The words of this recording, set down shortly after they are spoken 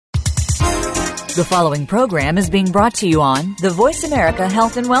The following program is being brought to you on the Voice America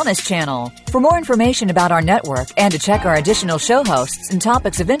Health and Wellness Channel. For more information about our network and to check our additional show hosts and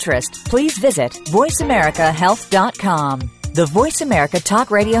topics of interest, please visit voiceamericahealth.com. The Voice America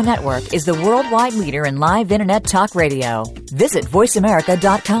Talk Radio Network is the worldwide leader in live Internet talk radio. Visit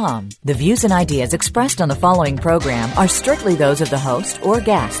voiceamerica.com. The views and ideas expressed on the following program are strictly those of the host or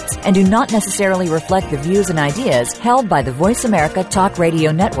guests and do not necessarily reflect the views and ideas held by the Voice America Talk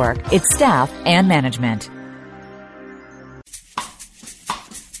Radio Network, its staff, and management.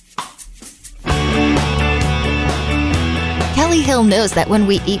 Kellie Hill knows that when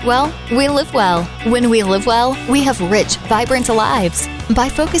we eat well, we live well. When we live well, we have rich, vibrant lives. By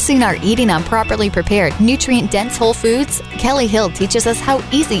focusing our eating on properly prepared, nutrient-dense whole foods, Kellie Hill teaches us how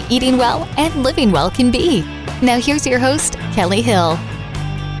easy eating well and living well can be. Now here's your host, Kellie Hill.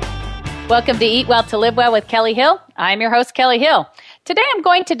 Welcome to Eat Well to Live Well with Kellie Hill. I'm your host, Kellie Hill. Today I'm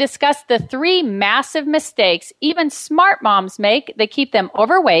going to discuss the 3 massive mistakes even smart moms make that keep them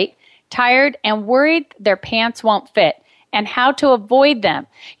overweight, tired, and worried their pants won't fit, and how to avoid them.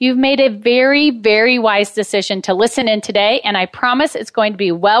 You've made a very, very wise decision to listen in today, and I promise it's going to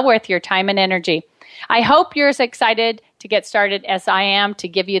be well worth your time and energy. I hope you're as excited to get started as I am to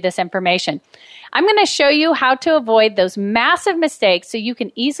give you this information. I'm going to show you how to avoid those massive mistakes so you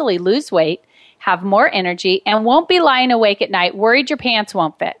can easily lose weight, have more energy, and won't be lying awake at night worried your pants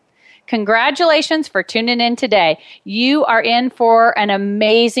won't fit. Congratulations for tuning in today. You are in for an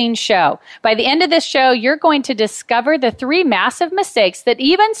amazing show. By the end of this show, you're going to discover the 3 massive mistakes that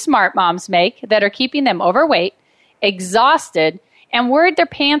even smart moms make that are keeping them overweight, exhausted, and worried their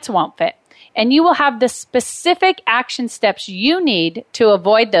pants won't fit. And you will have the specific action steps you need to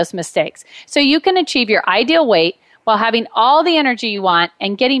avoid those mistakes so you can achieve your ideal weight while having all the energy you want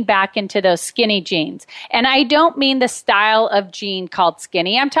and getting back into those skinny jeans. And I don't mean the style of jean called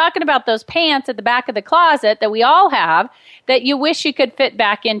skinny. I'm talking about those pants at the back of the closet that we all have that you wish you could fit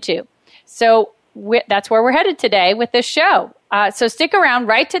back into. So that's where we're headed today with this show. So stick around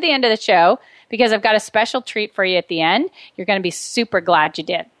right to the end of the show because I've got a special treat for you at the end. You're going to be super glad you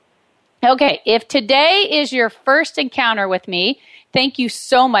did. Okay, if today is your first encounter with me, thank you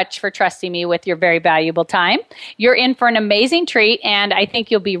so much for trusting me with your very valuable time. You're in for an amazing treat, and I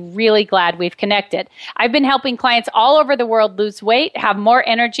think you'll be really glad we've connected. I've been helping clients all over the world lose weight, have more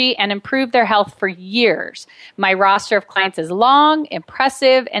energy, and improve their health for years. My roster of clients is long,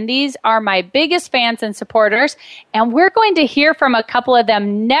 impressive, and these are my biggest fans and supporters, and we're going to hear from a couple of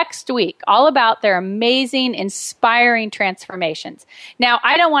them next week, all about their amazing, inspiring transformations. Now,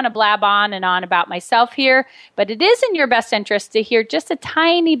 I don't want to blab on and on about myself here, but it is in your best interest to hear just a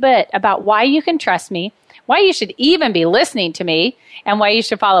tiny bit about why you can trust me, why you should even be listening to me, and why you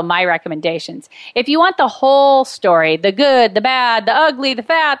should follow my recommendations. If you want the whole story, the good, the bad, the ugly, the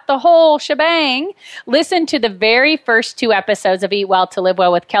fat, the whole shebang, listen to the very first 2 episodes of Eat Well to Live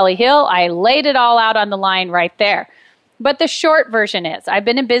Well with Kellie Hill. I laid it all out on the line right there. But the short version is, I've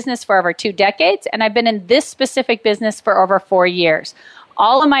been in business for over 2 decades, and I've been in this specific business for over 4 years.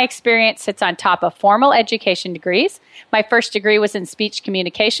 All of my experience sits on top of formal education degrees. My first degree was in speech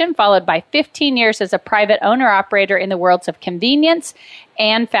communication, followed by 15 years as a private owner-operator in the worlds of convenience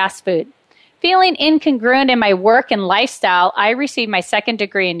and fast food. Feeling incongruent in my work and lifestyle, I received my second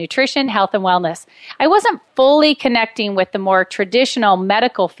degree in nutrition, health, and wellness. I wasn't fully connecting with the more traditional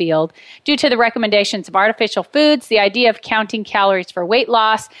medical field due to the recommendations of artificial foods, the idea of counting calories for weight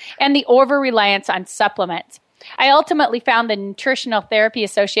loss, and the over-reliance on supplements. I ultimately found the Nutritional Therapy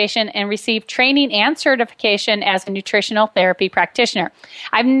Association and received training and certification as a nutritional therapy practitioner.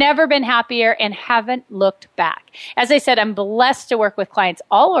 I've never been happier and haven't looked back. As I said, I'm blessed to work with clients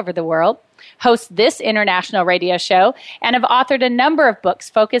all over the world, host this international radio show, and have authored a number of books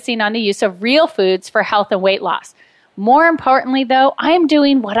focusing on the use of real foods for health and weight loss. More importantly, though, I am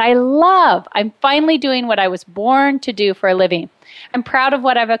doing what I love. I'm finally doing what I was born to do for a living. I'm proud of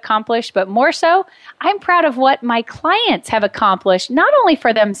what I've accomplished, but more so, I'm proud of what my clients have accomplished, not only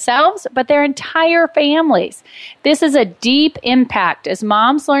for themselves, but their entire families. This is a deep impact as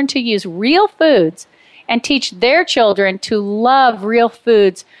moms learn to use real foods and teach their children to love real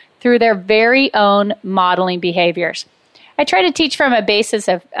foods through their very own modeling behaviors. I try to teach from a basis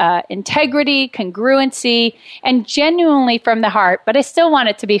of integrity, congruency, and genuinely from the heart, but I still want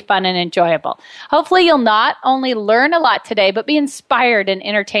it to be fun and enjoyable. Hopefully you'll not only learn a lot today, but be inspired and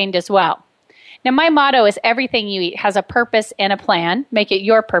entertained as well. Now, my motto is everything you eat has a purpose and a plan. Make it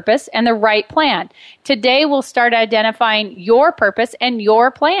your purpose and the right plan. Today, we'll start identifying your purpose and your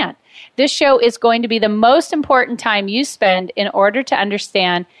plan. This show is going to be the most important time you spend in order to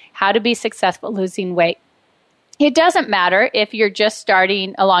understand how to be successful losing weight. It doesn't matter if you're just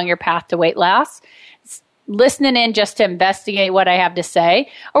starting along your path to weight loss, listening in just to investigate what I have to say,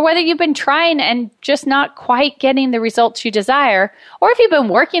 or whether you've been trying and just not quite getting the results you desire, or if you've been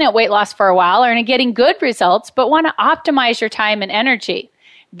working at weight loss for a while and are getting good results but want to optimize your time and energy.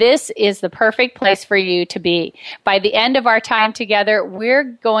 This is the perfect place for you to be. By the end of our time together, you're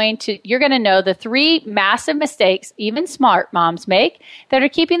going to know the 3 massive mistakes even smart moms make that are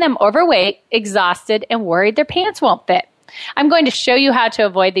keeping them overweight, exhausted, and worried their pants won't fit. I'm going to show you how to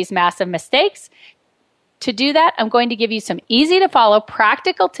avoid these massive mistakes. To do that, I'm going to give you some easy to follow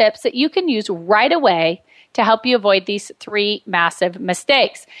practical tips that you can use right away to help you avoid these 3 massive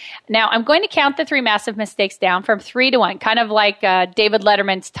mistakes. Now, I'm going to count the 3 massive mistakes down from 3 to 1, kind of like David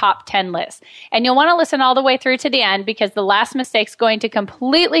Letterman's top 10 list. And you'll want to listen all the way through to the end because the last mistake is going to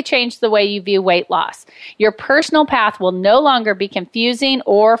completely change the way you view weight loss. Your personal path will no longer be confusing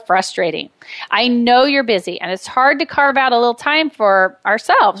or frustrating. I know you're busy, and it's hard to carve out a little time for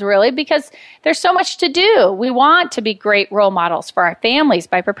ourselves, really, because there's so much to do. We want to be great role models for our families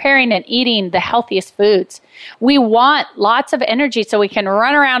by preparing and eating the healthiest foods. We want lots of energy so we can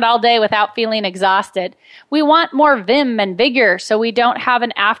run around all day without feeling exhausted. We want more vim and vigor so we don't have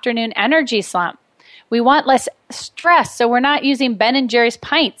an afternoon energy slump. We want less stress so we're not using Ben & Jerry's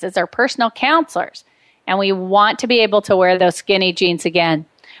pints as our personal counselors. And we want to be able to wear those skinny jeans again.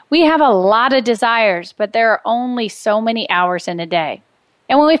 We have a lot of desires, but there are only so many hours in a day.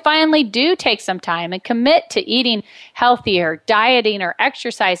 And when we finally do take some time and commit to eating healthier, dieting, or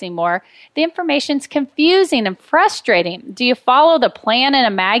exercising more, the information's confusing and frustrating. Do you follow the plan in a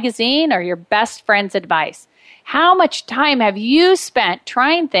magazine or your best friend's advice? How much time have you spent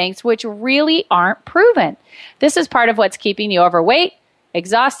trying things which really aren't proven? This is part of what's keeping you overweight,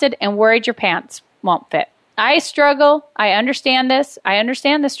 exhausted, and worried your pants won't fit. I struggle. I understand this. I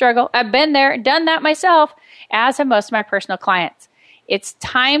understand the struggle. I've been there, done that myself, as have most of my personal clients. It's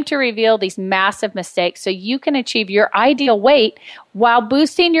time to reveal these massive mistakes so you can achieve your ideal weight while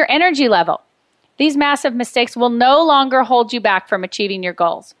boosting your energy level. These massive mistakes will no longer hold you back from achieving your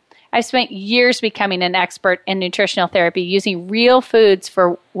goals. I've spent years becoming an expert in nutritional therapy using real foods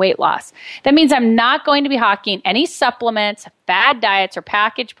for weight loss. That means I'm not going to be hawking any supplements, fad diets, or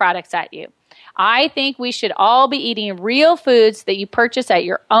packaged products at you. I think we should all be eating real foods that you purchase at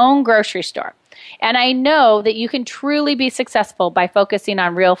your own grocery store. And I know that you can truly be successful by focusing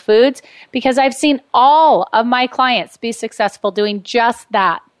on real foods because I've seen all of my clients be successful doing just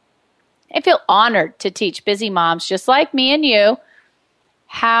that. I feel honored to teach busy moms just like me and you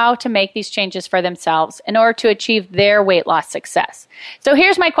how to make these changes for themselves in order to achieve their weight loss success. So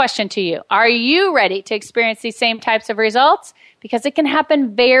here's my question to you. Are you ready to experience these same types of results? Because it can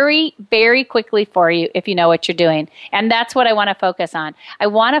happen very, very quickly for you if you know what you're doing. And that's what I want to focus on. I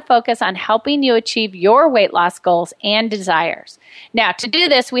want to focus on helping you achieve your weight loss goals and desires. Now, to do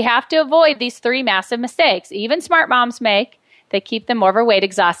this, we have to avoid these 3 massive mistakes even smart moms make that keep them overweight,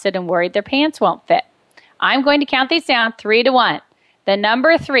 exhausted, and worried their pants won't fit. I'm going to count these down 3 to 1. The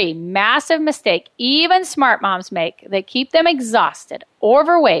number 3 massive mistake even smart moms make that keep them exhausted,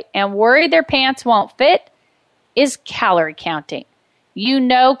 overweight, and worried their pants won't fit is calorie counting. You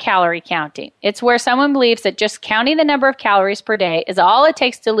know calorie counting. It's where someone believes that just counting the number of calories per day is all it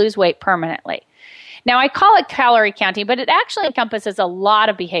takes to lose weight permanently. Now, I call it calorie counting, but it actually encompasses a lot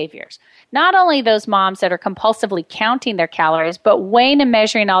of behaviors. Not only those moms that are compulsively counting their calories, but weighing and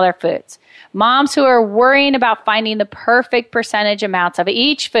measuring all their foods. Moms who are worrying about finding the perfect percentage amounts of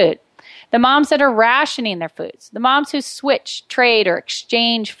each food. The moms that are rationing their foods. The moms who switch, trade, or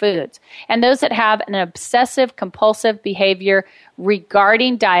exchange foods. And those that have an obsessive, compulsive behavior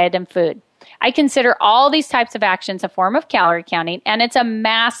regarding diet and food. I consider all these types of actions a form of calorie counting, and it's a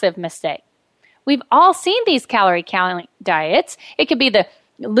massive mistake. We've all seen these calorie counting diets. It could be the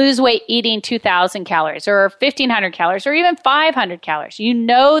lose weight eating 2,000 calories or 1,500 calories or even 500 calories. You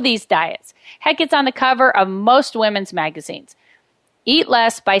know these diets. Heck, it's on the cover of most women's magazines. Eat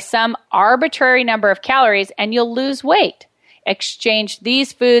less by some arbitrary number of calories and you'll lose weight. Exchange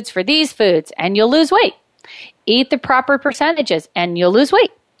these foods for these foods and you'll lose weight. Eat the proper percentages and you'll lose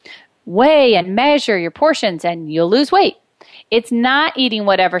weight. Weigh and measure your portions and you'll lose weight. It's not eating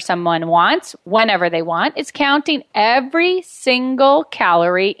whatever someone wants, whenever they want. It's counting every single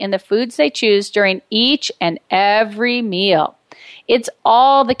calorie in the foods they choose during each and every meal. It's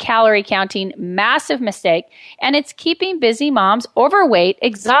all the calorie counting massive mistake, and it's keeping busy moms overweight,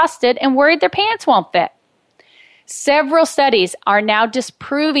 exhausted, and worried their pants won't fit. Several studies are now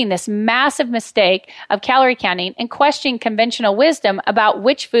disproving this massive mistake of calorie counting and questioning conventional wisdom about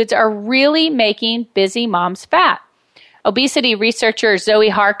which foods are really making busy moms fat. Obesity researcher Zoe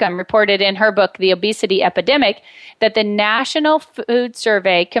Harcum reported in her book, The Obesity Epidemic, that the National Food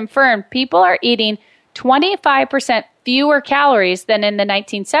Survey confirmed people are eating 25% fewer calories than in the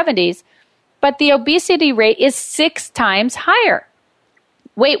 1970s, but the obesity rate is 6 times higher.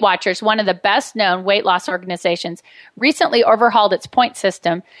 Weight Watchers, one of the best-known weight loss organizations, recently overhauled its point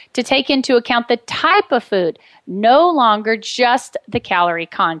system to take into account the type of food, no longer just the calorie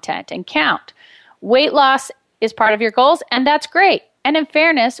content and count. Weight loss is part of your goals, and that's great. And in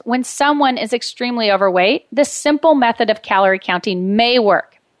fairness, when someone is extremely overweight, the simple method of calorie counting may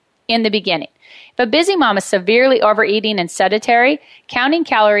work in the beginning. If a busy mom is severely overeating and sedentary, counting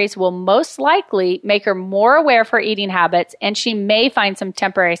calories will most likely make her more aware of her eating habits, and she may find some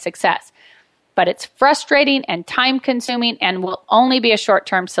temporary success. But it's frustrating and time-consuming and will only be a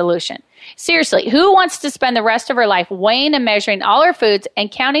short-term solution. Seriously, who wants to spend the rest of her life weighing and measuring all her foods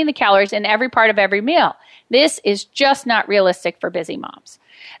and counting the calories in every part of every meal? This is just not realistic for busy moms.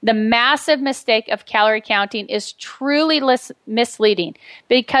 The massive mistake of calorie counting is truly misleading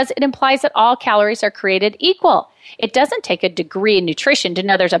because it implies that all calories are created equal. It doesn't take a degree in nutrition to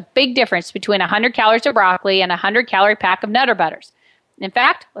know there's a big difference between 100 calories of broccoli and a 100-calorie pack of Nutter Butters. In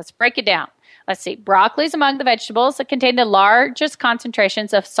fact, let's break it down. Let's see. Broccoli is among the vegetables that contain the largest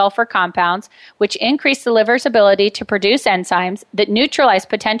concentrations of sulfur compounds, which increase the liver's ability to produce enzymes that neutralize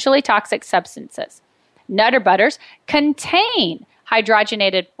potentially toxic substances. Nutter Butters contain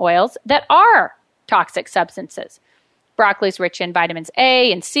hydrogenated oils that are toxic substances. Broccoli is rich in vitamins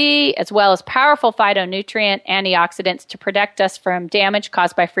A and C, as well as powerful phytonutrient antioxidants to protect us from damage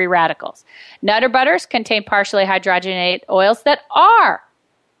caused by free radicals. Nutter Butters contain partially hydrogenated oils that are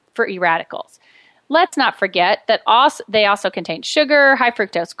free radicals. Let's not forget that they also contain sugar, high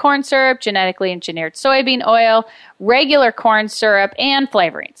fructose corn syrup, genetically engineered soybean oil, regular corn syrup, and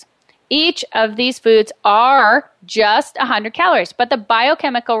flavorings. Each of these foods are just 100 calories, but the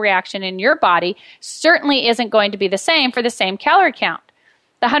biochemical reaction in your body certainly isn't going to be the same for the same calorie count.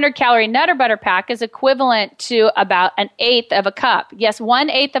 The 100-calorie Nutter Butter pack is equivalent to about 1/8 of a cup. Yes,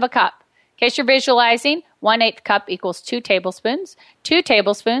 1/8 of a cup. In case you're visualizing, 1/8 cup equals 2 tablespoons. 2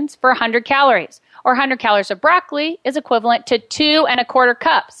 tablespoons for 100 calories. Or 100 calories of broccoli is equivalent to 2 1/4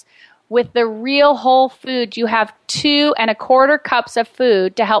 cups. With the real whole food, you have 2 1/4 cups of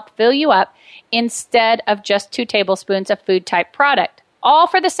food to help fill you up instead of just 2 tablespoons of food type product, all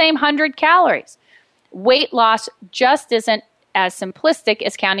for the same 100 calories. Weight loss just isn't as simplistic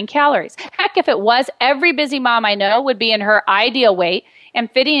as counting calories. Heck, if it was, every busy mom I know would be in her ideal weight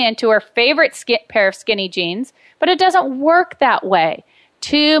and fitting into her favorite pair of skinny jeans, but it doesn't work that way.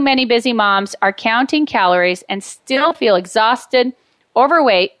 Too many busy moms are counting calories and still feel exhausted,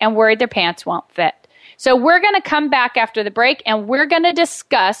 overweight, and worried their pants won't fit. So we're going to come back after the break, and we're going to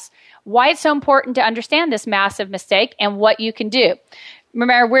discuss why it's so important to understand this massive mistake and what you can do.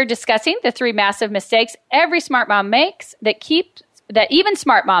 Remember, we're discussing the 3 massive mistakes every smart mom makes that even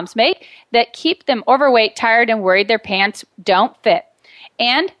smart moms make that keep them overweight, tired, and worried their pants don't fit,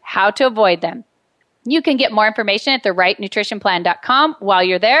 and how to avoid them. You can get more information at therightnutritionplan.com. While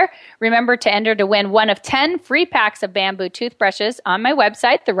you're there, remember to enter to win one of 10 free packs of bamboo toothbrushes on my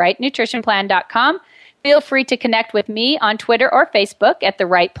website, therightnutritionplan.com. Feel free to connect with me on Twitter or Facebook at The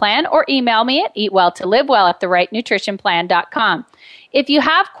Right Plan, or email me at eatwelltolivewell@therightnutritionplan.com. If you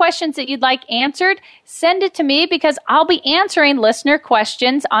have questions that you'd like answered, send it to me because I'll be answering listener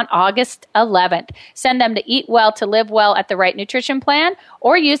questions on August 11th. Send them to eatwelltolivewell@therightnutritionplan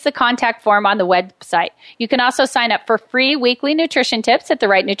or use the contact form on the website. You can also sign up for free weekly nutrition tips at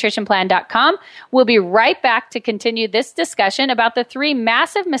therightnutritionplan.com. We'll be right back to continue this discussion about the 3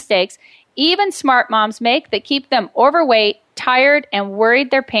 massive mistakes even smart moms make that keep them overweight, tired, and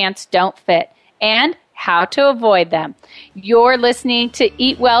worried their pants don't fit, and how to avoid them. You're listening to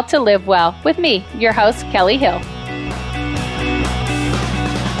Eat Well to Live Well with me, your host, Kellie Hill.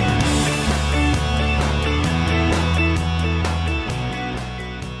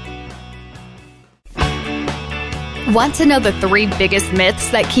 Want to know the 3 biggest myths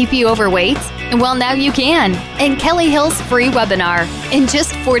that keep you overweight? Well, now you can in Kellie Hill's free webinar. In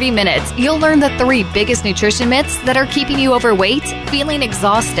just 40 minutes, you'll learn the 3 biggest nutrition myths that are keeping you overweight, feeling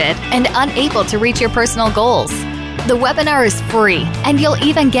exhausted, and unable to reach your personal goals. The webinar is free, and you'll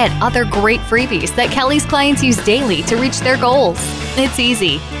even get other great freebies that Kellie's clients use daily to reach their goals. It's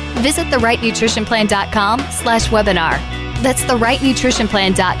easy. Visit therightnutritionplan.com/webinar. That's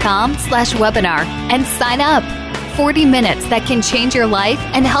therightnutritionplan.com/webinar and sign up. 40 minutes that can change your life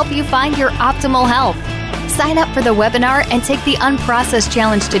and help you find your optimal health. Sign up for the webinar and take the Unprocessed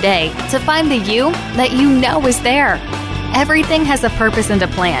Challenge today to find the you that you know is there. Everything has a purpose and a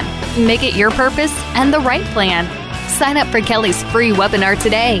plan. Make it your purpose and the right plan. Sign up for Kellie's free webinar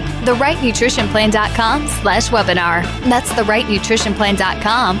today. TheRightNutritionPlan.com/webinar. That's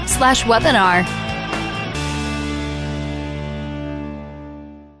TheRightNutritionPlan.com/webinar.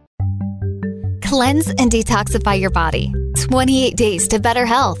 Cleanse and detoxify your body. 28 Days to Better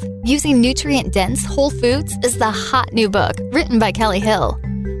Health. Using nutrient-dense whole foods is the hot new book written by Kellie Hill.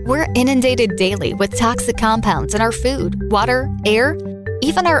 We're inundated daily with toxic compounds in our food, water, air,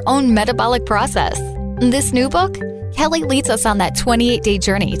 even our own metabolic process. In this new book, Kellie leads us on that 28-day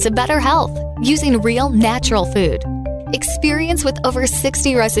journey to better health using real natural food. Experience with over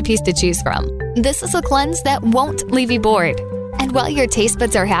 60 recipes to choose from. This is a cleanse that won't leave you bored. And while your taste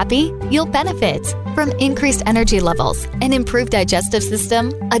buds are happy, you'll benefit from increased energy levels, an improved digestive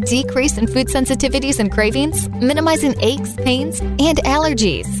system, a decrease in food sensitivities and cravings, minimizing aches, pains, and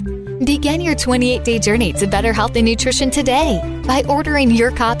allergies. Begin your 28-day journey to better health and nutrition today by ordering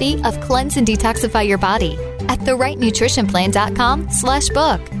your copy of Cleanse and Detoxify Your Body at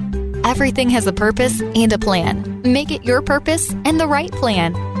therightnutritionplan.com/book. Everything has a purpose and a plan. Make it your purpose and the right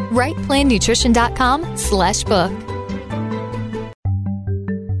plan. rightplannutrition.com/book.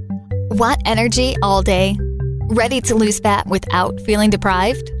 Want energy all day? Ready to lose fat without feeling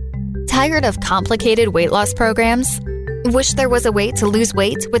deprived? Tired of complicated weight loss programs? Wish there was a way to lose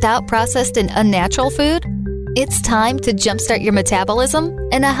weight without processed and unnatural food? It's time to jumpstart your metabolism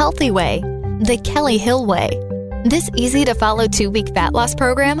in a healthy way, the Kellie Hill way. This easy-to-follow 2-week fat loss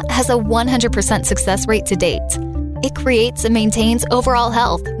program has a 100% success rate to date. It creates and maintains overall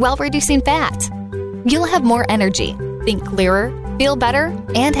health while reducing fat. You'll have more energy, think clearer, feel better,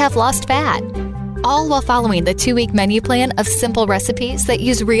 and have lost fat. All while following the 2-week menu plan of simple recipes that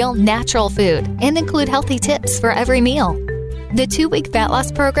use real, natural food and include healthy tips for every meal. The 2-week fat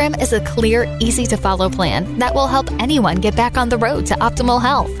loss program is a clear, easy-to-follow plan that will help anyone get back on the road to optimal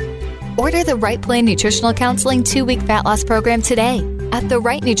health. Order the Right Plan Nutritional Counseling 2-week fat loss program today at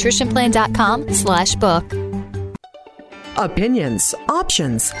therightnutritionplan.com/book. Opinions,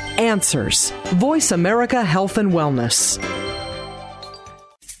 options, answers. Voice America Health and Wellness.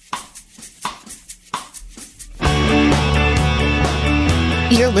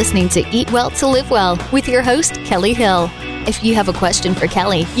 You're listening to Eat Well to Live Well with your host, Kellie Hill. If you have a question for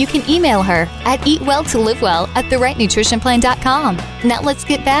Kellie, you can email her at eatwelltolivewell@therightnutritionplan.com. Now let's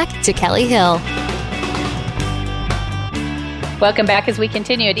get back to Kellie Hill. Welcome back as we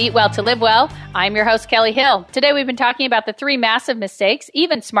continue at Eat Well to Live Well. I'm your host, Kellie Hill. Today we've been talking about the 3 massive mistakes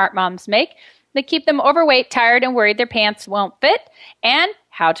even smart moms make that keep them overweight, tired, and worried their pants won't fit, and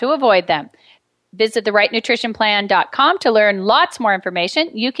how to avoid them. Visit therightnutritionplan.com to learn lots more information.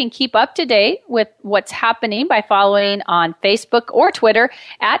 You can keep up to date with what's happening by following on Facebook or Twitter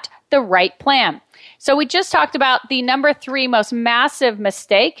at The Right Plan. So we just talked about the number 3 most massive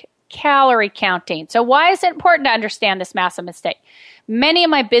mistake, calorie counting. So why is it important to understand this massive mistake? Many of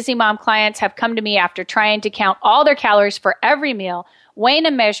my busy mom clients have come to me after trying to count all their calories for every meal, weighing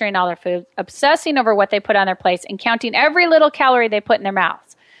and measuring all their food, obsessing over what they put on their plates, and counting every little calorie they put in their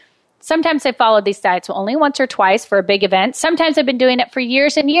mouths. Sometimes they followed these diets only once or twice for a big event. Sometimes they've been doing it for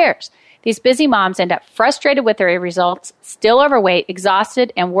years and years. These busy moms end up frustrated with their results, still overweight,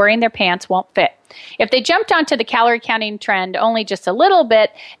 exhausted, and worrying their pants won't fit. If they jumped onto the calorie counting trend only just a little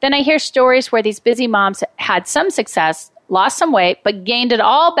bit, then I hear stories where these busy moms had some success, lost some weight, but gained it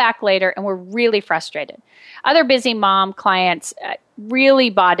all back later and were really frustrated. Other busy mom clients really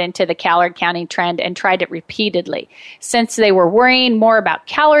bought into the calorie counting trend and tried it repeatedly. Since they were worrying more about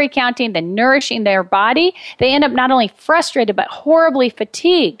calorie counting than nourishing their body, they end up not only frustrated but horribly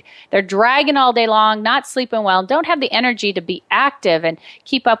fatigued. They're dragging all day long, not sleeping well, and don't have the energy to be active and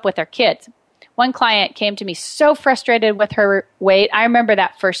keep up with their kids. One client came to me so frustrated with her weight. I remember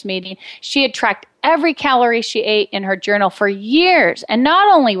that first meeting. She had tracked every calorie she ate in her journal for years. And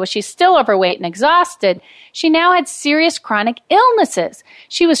not only was she still overweight and exhausted, she now had serious chronic illnesses.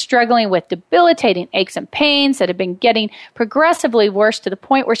 She was struggling with debilitating aches and pains that had been getting progressively worse to the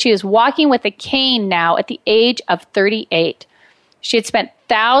point where she was walking with a cane now at the age of 38. She had spent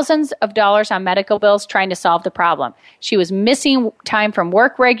thousands of dollars on medical bills trying to solve the problem. She was missing time from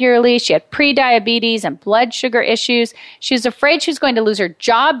work regularly. She had prediabetes and blood sugar issues. She was afraid she was going to lose her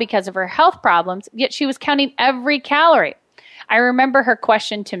job because of her health problems, yet she was counting every calorie. I remember her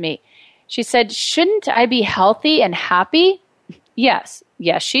question to me. She said, "Shouldn't I be healthy and happy?" Yes,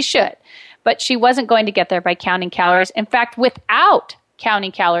 she should. But she wasn't going to get there by counting calories. In fact, without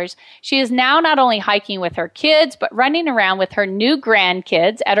counting calories, she is now not only hiking with her kids, but running around with her new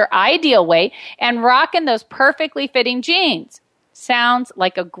grandkids at her ideal weight and rocking those perfectly fitting jeans. Sounds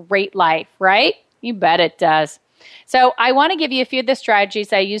like a great life, right? You bet it does. So I want to give you a few of the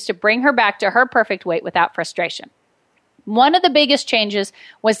strategies I use to bring her back to her perfect weight without frustration. One of the biggest changes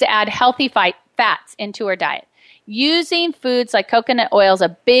was to add healthy fats into our diet. Using foods like coconut oil is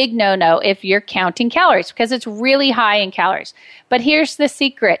a big no-no if you're counting calories because it's really high in calories. But here's the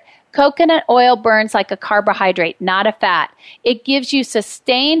secret. Coconut oil burns like a carbohydrate, not a fat. It gives you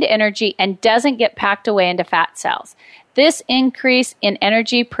sustained energy and doesn't get packed away into fat cells. This increase in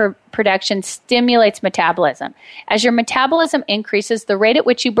energy production stimulates metabolism. As your metabolism increases, the rate at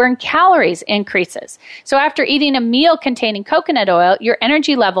which you burn calories increases. So after eating a meal containing coconut oil, your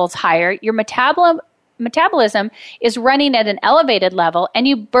energy level is higher, your metabolism is running at an elevated level, and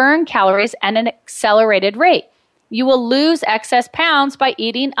you burn calories at an accelerated rate. You will lose excess pounds by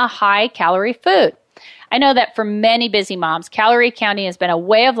eating a high-calorie food. I know that for many busy moms, calorie counting has been a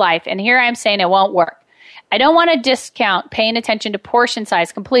way of life, and here I'm saying it won't work. I don't want to discount paying attention to portion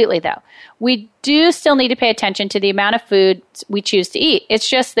size completely, though. We do still need to pay attention to the amount of food we choose to eat. It's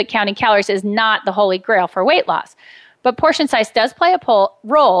just that counting calories is not the holy grail for weight loss. But portion size does play a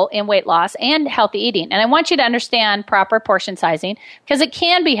role in weight loss and healthy eating. And I want you to understand proper portion sizing because it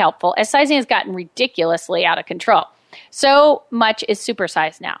can be helpful as sizing has gotten ridiculously out of control. So much is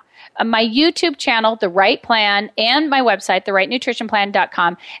supersized now. My YouTube channel, The Right Plan, and my website,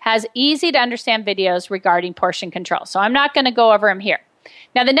 therightnutritionplan.com, has easy to understand videos regarding portion control. So I'm not going to go over them here.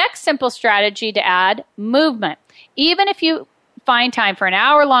 Now, the next simple strategy to add, movement. Even if you find time for an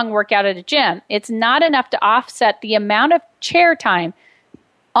hour-long workout at a gym, it's not enough to offset the amount of chair time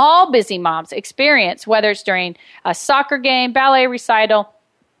all busy moms experience, whether it's during a soccer game, ballet recital,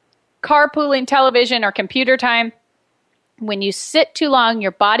 carpooling, television, or computer time. When you sit too long,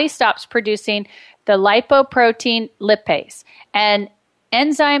 your body stops producing the lipoprotein lipase, an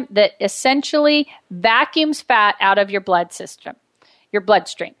enzyme that essentially vacuums fat out of your bloodstream.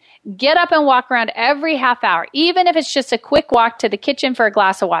 Get up and walk around every half hour, even if it's just a quick walk to the kitchen for a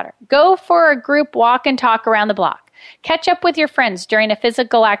glass of water. Go for a group walk and talk around the block. Catch up with your friends during a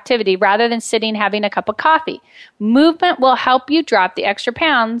physical activity rather than sitting having a cup of coffee. Movement will help you drop the extra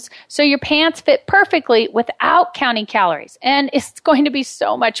pounds so your pants fit perfectly without counting calories. And it's going to be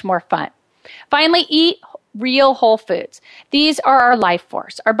so much more fun. Finally, eat real whole foods. These are our life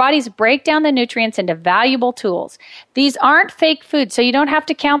force. Our bodies break down the nutrients into valuable tools. These aren't fake foods, so you don't have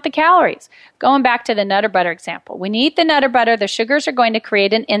to count the calories. Going back to the Nutter Butter example, when you eat the Nutter Butter, the sugars are going to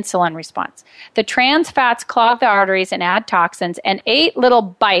create an insulin response. The trans fats clog the arteries and add toxins, and 8 little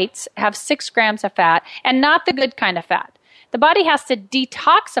bites have 6 grams of fat, and not the good kind of fat. The body has to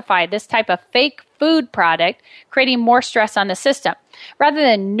detoxify this type of fake food product, creating more stress on the system. Rather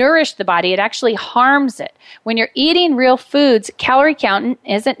than nourish the body, it actually harms it. When you're eating real foods, calorie counting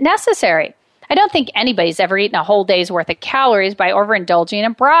isn't necessary. I don't think anybody's ever eaten a whole day's worth of calories by overindulging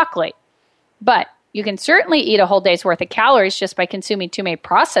in broccoli. But you can certainly eat a whole day's worth of calories just by consuming too many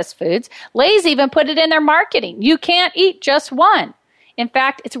processed foods. Lay's even put it in their marketing. You can't eat just one. In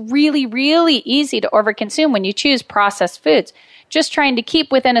fact, it's really, really easy to overconsume when you choose processed foods, just trying to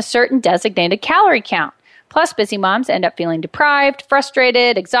keep within a certain designated calorie count. Plus, busy moms end up feeling deprived,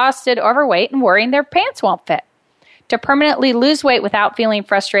 frustrated, exhausted, overweight, and worrying their pants won't fit. To permanently lose weight without feeling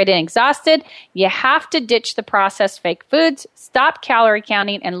frustrated and exhausted, you have to ditch the processed fake foods, stop calorie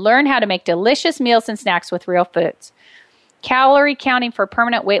counting, and learn how to make delicious meals and snacks with real foods. Calorie counting for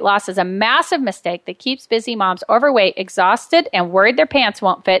permanent weight loss is a massive mistake that keeps busy moms overweight, exhausted, and worried their pants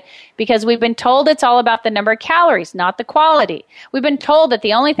won't fit because we've been told it's all about the number of calories, not the quality. We've been told that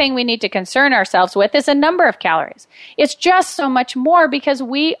the only thing we need to concern ourselves with is a number of calories. It's just so much more because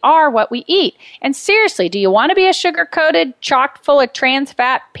we are what we eat. And seriously, do you want to be a sugar-coated, chock full of trans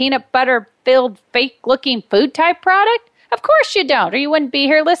fat, peanut butter-filled, fake-looking food type product? Of course you don't, or you wouldn't be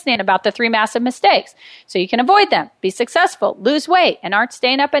here listening about the 3 massive mistakes. So you can avoid them, be successful, lose weight, and aren't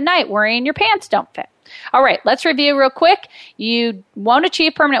staying up at night worrying your pants don't fit. All right, let's review real quick. You won't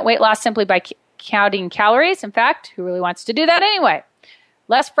achieve permanent weight loss simply by counting calories. In fact, who really wants to do that anyway?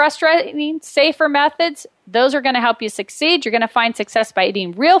 Less frustrating, safer methods, those are going to help you succeed. You're going to find success by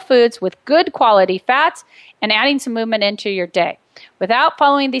eating real foods with good quality fats and adding some movement into your day. Without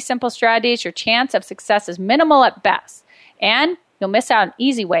following these simple strategies, your chance of success is minimal at best. And you'll miss out on an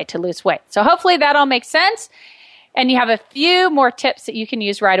easy way to lose weight. So hopefully that all makes sense. And you have a few more tips that you can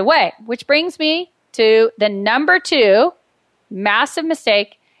use right away, which brings me to the number 2 massive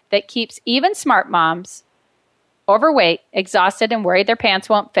mistake that keeps even smart moms overweight, exhausted, and worried their pants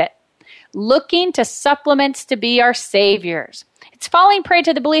won't fit. Looking to supplements to be our saviors. It's falling prey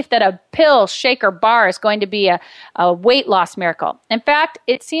to the belief that a pill, shake, or bar is going to be a weight loss miracle. In fact,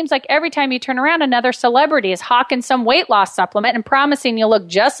 it seems like every time you turn around, another celebrity is hawking some weight loss supplement and promising you'll look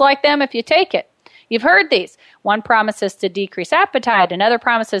just like them if you take it. You've heard these. One promises to decrease appetite. Another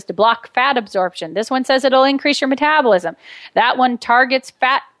promises to block fat absorption. This one says it'll increase your metabolism. That one targets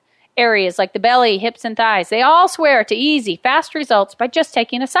fat areas like the belly, hips, and thighs. They all swear to easy, fast results by just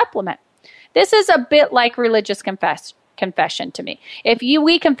taking a supplement. This is a bit like religious confession to me. If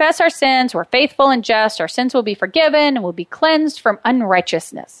we confess our sins, we're faithful and just, our sins will be forgiven and will be cleansed from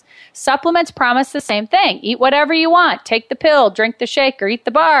unrighteousness. Supplements promise the same thing. Eat whatever you want. Take the pill, drink the shake, or eat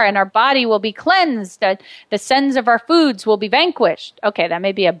the bar, and our body will be cleansed. The sins of our foods will be vanquished. Okay, that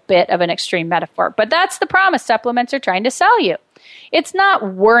may be a bit of an extreme metaphor, but that's the promise supplements are trying to sell you. It's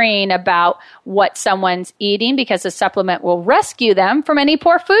not worrying about what someone's eating because the supplement will rescue them from any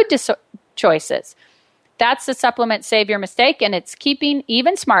poor food choices. That's the supplement savior mistake, and it's keeping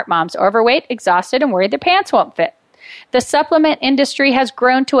even smart moms overweight, exhausted, and worried their pants won't fit. The supplement industry has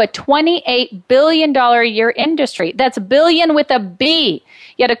grown to a $28 billion a year industry. That's billion with a B.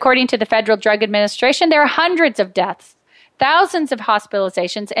 Yet, according to the Federal Drug Administration, there are hundreds of deaths, thousands of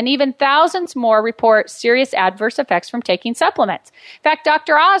hospitalizations, and even thousands more report serious adverse effects from taking supplements. In fact,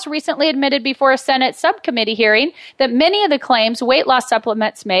 Dr. Oz recently admitted before a Senate subcommittee hearing that many of the claims weight loss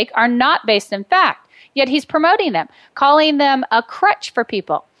supplements make are not based in fact. Yet he's promoting them, calling them a crutch for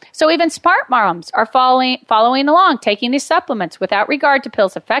people. So even smart moms are following along, taking these supplements without regard to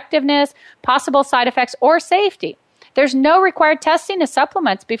pills' effectiveness, possible side effects, or safety. There's no required testing of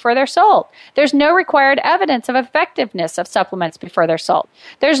supplements before they're sold. There's no required evidence of effectiveness of supplements before they're sold.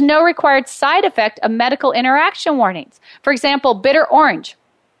 There's no required side effect of medical interaction warnings. For example, bitter orange,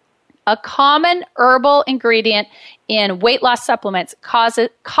 a common herbal ingredient in weight loss supplements,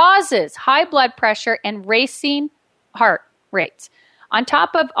 causes high blood pressure and racing heart rates. On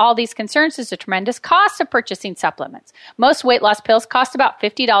top of all these concerns is the tremendous cost of purchasing supplements. Most weight loss pills cost about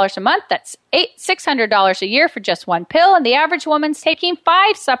 $50 a month. That's $600 a year for just one pill. And the average woman's taking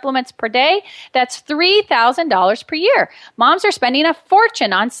 5 supplements per day. That's $3,000 per year. Moms are spending a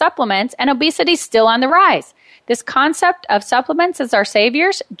fortune on supplements, and obesity is still on the rise. This concept of supplements as our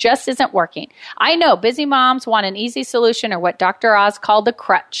saviors just isn't working. I know busy moms want an easy solution, or what Dr. Oz called the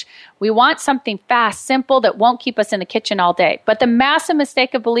crutch. We want something fast, simple, that won't keep us in the kitchen all day. But the massive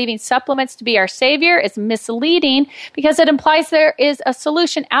mistake of believing supplements to be our savior is misleading because it implies there is a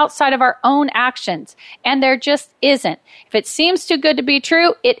solution outside of our own actions. And there just isn't. If it seems too good to be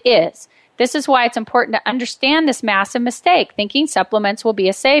true, it is. This is why it's important to understand this massive mistake, thinking supplements will be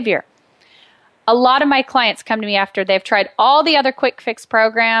a savior. A lot of my clients come to me after they've tried all the other quick fix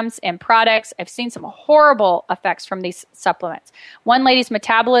programs and products. I've seen some horrible effects from these supplements. One lady's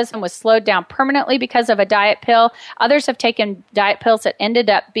metabolism was slowed down permanently because of a diet pill. Others have taken diet pills that ended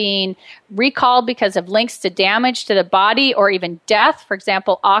up being recalled because of links to damage to the body or even death. For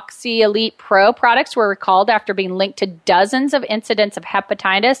example, Oxy Elite Pro products were recalled after being linked to dozens of incidents of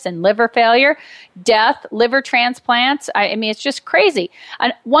hepatitis and liver failure, death, liver transplants. I mean, it's just crazy.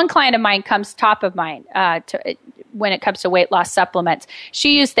 One client of mine comes top of mind when it comes to weight loss supplements.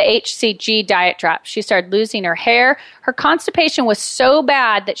 She used the HCG diet drop. She started losing her hair. Her constipation was so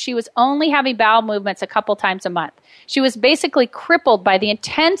bad that she was only having bowel movements a couple times a month. She was basically crippled by the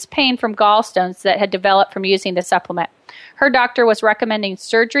intense pain from gallstones that had developed from using the supplement. Her doctor was recommending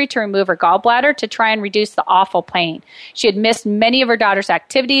surgery to remove her gallbladder to try and reduce the awful pain. She had missed many of her daughter's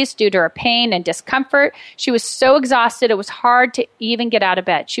activities due to her pain and discomfort. She was so exhausted it was hard to even get out of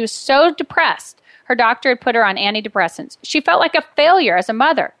bed. She was so depressed. Her doctor had put her on antidepressants. She felt like a failure as a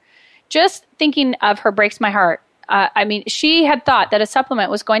mother. Just thinking of her breaks my heart. She had thought that a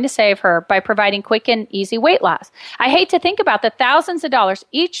supplement was going to save her by providing quick and easy weight loss. I hate to think about the thousands of dollars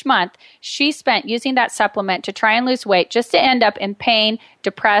each month she spent using that supplement to try and lose weight just to end up in pain,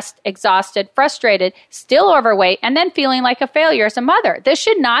 depressed, exhausted, frustrated, still overweight, and then feeling like a failure as a mother. This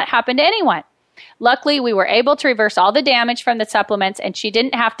should not happen to anyone. Luckily, we were able to reverse all the damage from the supplements, and she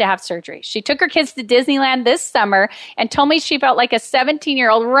didn't have to have surgery. She took her kids to Disneyland this summer and told me she felt like a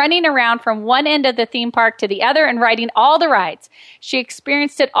 17-year-old running around from one end of the theme park to the other and riding all the rides. She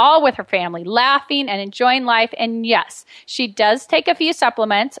experienced it all with her family, laughing and enjoying life. And yes, she does take a few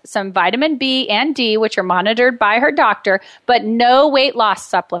supplements, some vitamin B and D, which are monitored by her doctor, but no weight loss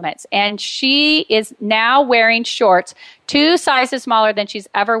supplements. And she is now wearing shorts 2 sizes smaller than she's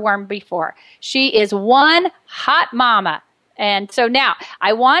ever worn before. She is one hot mama. And so now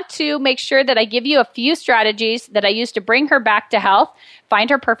I want to make sure that I give you a few strategies that I use to bring her back to health, find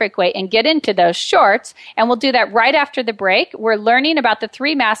her perfect weight, and get into those shorts. And we'll do that right after the break. We're learning about the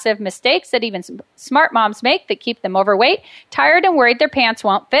 3 massive mistakes that even smart moms make that keep them overweight, tired, and worried their pants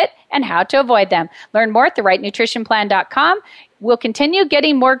won't fit, and how to avoid them. Learn more at therightnutritionplan.com. We'll continue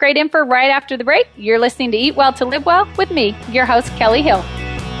getting more great info right after the break. You're listening to Eat Well to Live Well with me, your host, Kellie Hill.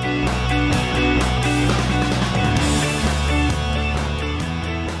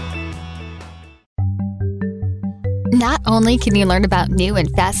 Not only can you learn about new and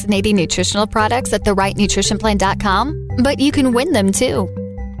fascinating nutritional products at therightnutritionplan.com, but you can win them too.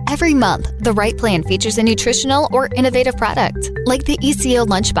 Every month, The Right Plan features a nutritional or innovative product, like the ECO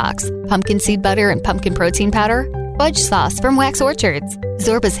Lunchbox, pumpkin seed butter and pumpkin protein powder, fudge sauce from Wax Orchards,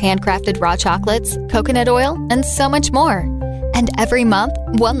 Zorba's handcrafted raw chocolates, coconut oil, and so much more. And every month,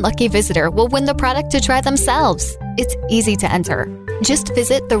 one lucky visitor will win the product to try themselves. It's easy to enter. Just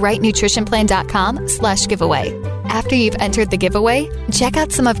visit therightnutritionplan.com/giveaway. After you've entered the giveaway, check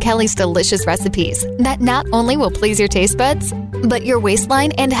out some of Kellie's delicious recipes that not only will please your taste buds, but your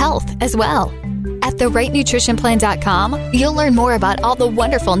waistline and health as well. At therightnutritionplan.com, you'll learn more about all the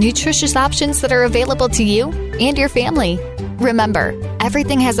wonderful nutritious options that are available to you and your family. Remember,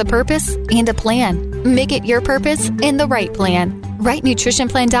 everything has a purpose and a plan. Make it your purpose in the right plan.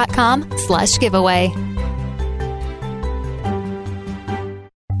 rightnutritionplan.com/giveaway.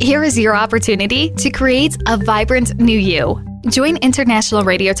 Here is your opportunity to create a vibrant new you. Join international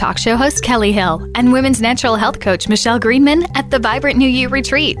radio talk show host Kellie Hill and women's natural health coach Michelle Greenman at the Vibrant New You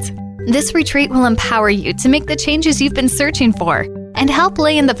Retreat. This retreat will empower you to make the changes you've been searching for and help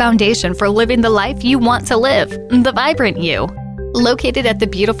lay in the foundation for living the life you want to live, the Vibrant You. Located at the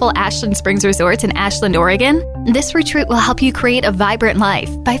beautiful Ashland Springs Resort in Ashland, Oregon, this retreat will help you create a vibrant life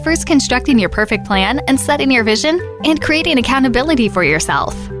by first constructing your perfect plan and setting your vision and creating accountability for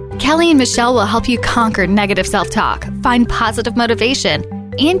yourself. Kellie and Michelle will help you conquer negative self-talk, find positive motivation,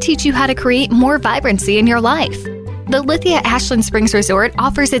 and teach you how to create more vibrancy in your life. The Lithia Ashland Springs Resort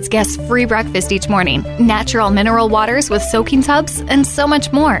offers its guests free breakfast each morning, natural mineral waters with soaking tubs, and so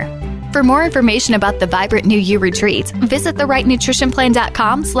much more. For more information about the Vibrant New You Retreat, visit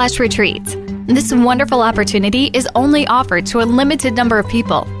therightnutritionplan.com/retreat. This wonderful opportunity is only offered to a limited number of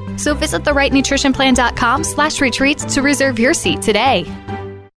people, so visit therightnutritionplan.com/retreat to reserve your seat today.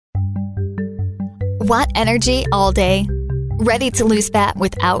 Want energy all day? Ready to lose fat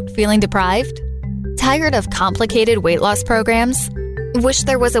without feeling deprived? Tired of complicated weight loss programs? Wish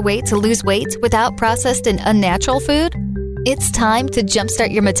there was a way to lose weight without processed and unnatural food? It's time to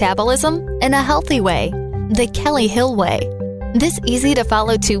jumpstart your metabolism in a healthy way, the Kellie Hill way. This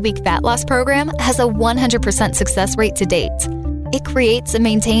easy-to-follow 2-week fat loss program has a 100% success rate to date. It creates and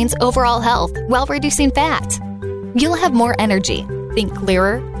maintains overall health while reducing fat. You'll have more energy, think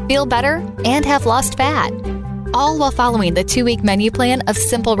clearer, feel better, and have lost fat. All while following the 2-week menu plan of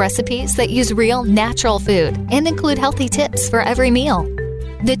simple recipes that use real, natural food and include healthy tips for every meal.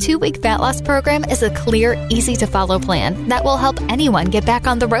 The 2-week fat loss program is a clear, easy-to-follow plan that will help anyone get back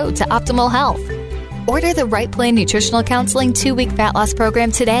on the road to optimal health. Order the Right Plan Nutritional Counseling 2-week fat loss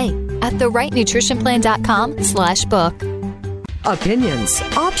program today at therightnutritionplan.com/book. Opinions,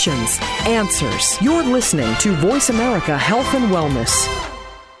 options, answers. You're listening to Voice America Health and Wellness.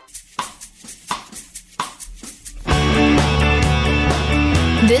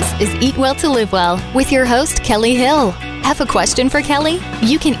 This is Eat Well to Live Well with your host, Kellie Hill. Have a question for Kellie?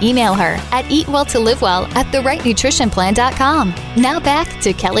 You can email her at eatwelltolivewell@therightnutritionplan.com. Now back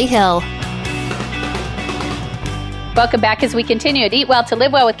to Kellie Hill. Welcome back as we continue at Eat Well to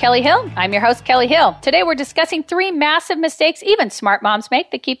Live Well with Kellie Hill. I'm your host, Kellie Hill. Today we're discussing 3 massive mistakes even smart moms make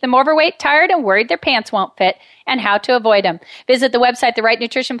that keep them overweight, tired, and worried their pants won't fit, and how to avoid them. Visit the website,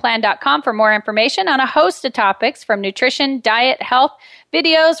 therightnutritionplan.com, for more information on a host of topics from nutrition, diet, health,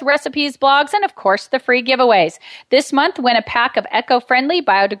 videos, recipes, blogs, and of course, the free giveaways. This month, win a pack of eco-friendly,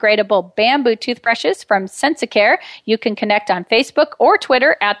 biodegradable bamboo toothbrushes from Sensicare. You can connect on Facebook or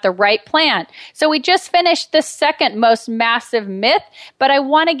Twitter at The Right Plan. So we just finished the second most massive myth, but I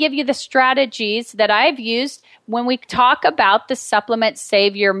want to give you the strategies that I've used when we talk about the supplement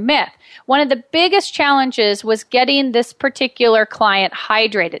savior myth. One of the biggest challenges was getting this particular client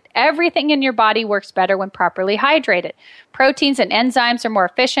hydrated. Everything in your body works better when properly hydrated. Proteins and enzymes are more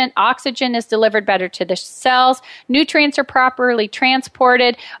efficient. Oxygen is delivered better to the cells. Nutrients are properly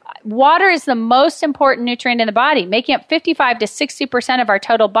transported. Water is the most important nutrient in the body, making up 55 to 60% of our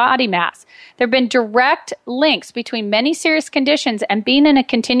total body mass. There have been direct links between many serious conditions and being in a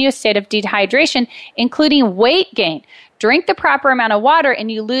continuous state of dehydration, including weight gain. Drink the proper amount of water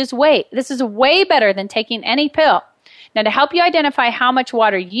and you lose weight. This is way better than taking any pill. Now, to help you identify how much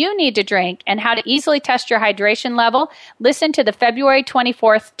water you need to drink and how to easily test your hydration level, listen to the February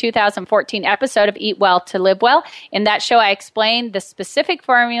 24th, 2014 episode of Eat Well to Live Well. In that show, I explained the specific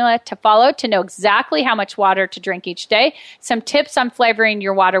formula to follow to know exactly how much water to drink each day, some tips on flavoring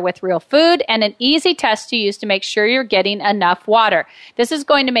your water with real food, and an easy test to use to make sure you're getting enough water. This is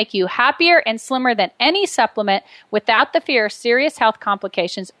going to make you happier and slimmer than any supplement without the fear of serious health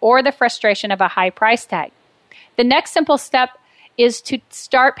complications or the frustration of a high price tag. The next simple step is to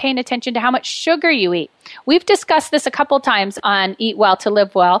start paying attention to how much sugar you eat. We've discussed this a couple times on Eat Well to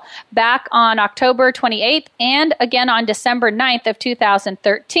Live Well, back on October 28th and again on December 9th of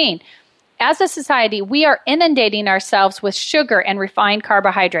 2013. As a society, we are inundating ourselves with sugar and refined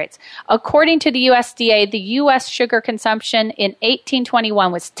carbohydrates. According to the USDA, the U.S. sugar consumption in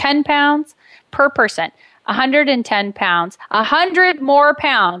 1821 was 10 pounds per person, 110 pounds, 100 more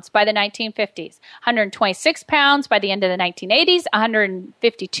pounds by the 1950s, 126 pounds by the end of the 1980s,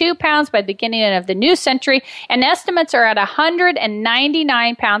 152 pounds by the beginning of the new century, and estimates are at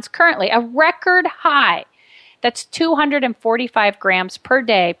 199 pounds currently, a record high. That's 245 grams per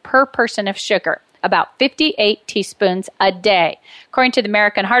day per person of sugar, about 58 teaspoons a day. According to the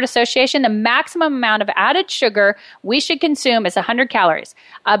American Heart Association, the maximum amount of added sugar we should consume is 100 calories,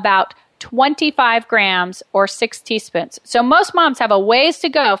 about 25 grams or 6 teaspoons. So most moms have a ways to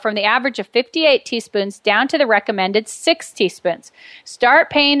go from the average of 58 teaspoons down to the recommended 6 teaspoons.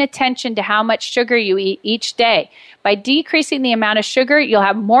 Start paying attention to how much sugar you eat each day. By decreasing the amount of sugar, you'll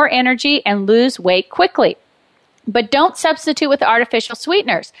have more energy and lose weight quickly. But don't substitute with artificial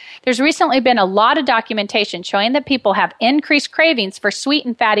sweeteners. There's recently been a lot of documentation showing that people have increased cravings for sweet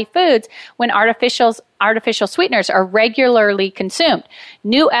and fatty foods when artificial sweeteners are regularly consumed.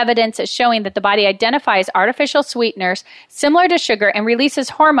 New evidence is showing that the body identifies artificial sweeteners similar to sugar and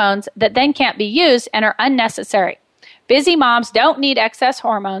releases hormones that then can't be used and are unnecessary. Busy moms don't need excess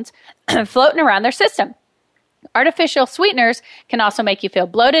hormones floating around their system. Artificial sweeteners can also make you feel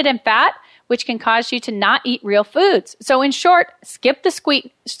bloated and fat, which can cause you to not eat real foods. So in short, skip the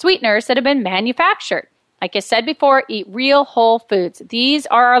sweeteners that have been manufactured. Like I said before, eat real whole foods. These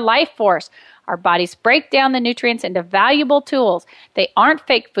are our life force. Our bodies break down the nutrients into valuable tools. They aren't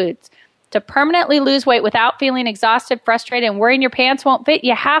fake foods. To permanently lose weight without feeling exhausted, frustrated, and worrying your pants won't fit,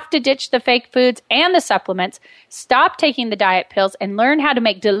 you have to ditch the fake foods and the supplements, stop taking the diet pills, and learn how to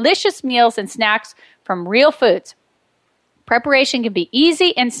make delicious meals and snacks from real foods. Preparation can be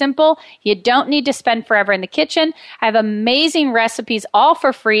easy and simple. You don't need to spend forever in the kitchen. I have amazing recipes all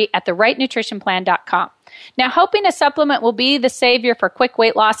for free at therightnutritionplan.com. Now, hoping a supplement will be the savior for quick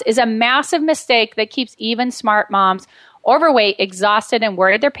weight loss is a massive mistake that keeps even smart moms overweight, exhausted, and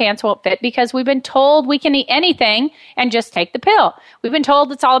worried their pants won't fit because we've been told we can eat anything and just take the pill. We've been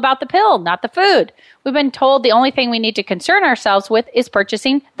told it's all about the pill, not the food. We've been told the only thing we need to concern ourselves with is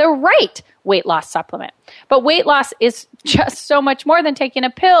purchasing the right weight loss supplement. But weight loss is just so much more than taking a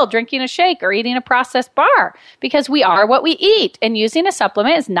pill, drinking a shake, or eating a processed bar, because we are what we eat, and using a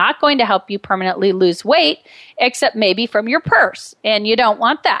supplement is not going to help you permanently lose weight, except maybe from your purse, and you don't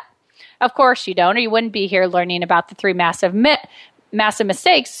want that. Of course you don't, or you wouldn't be here learning about the 3 massive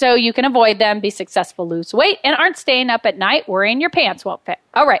mistakes so you can avoid them, be successful, lose weight, and aren't staying up at night worrying your pants won't fit.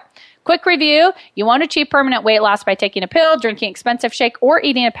 All right, quick review. You won't achieve permanent weight loss by taking a pill, drinking an expensive shake, or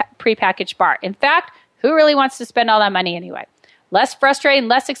eating a prepackaged bar. In fact, who really wants to spend all that money anyway? Less frustrating,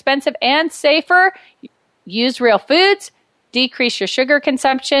 less expensive, and safer. Use real foods, decrease your sugar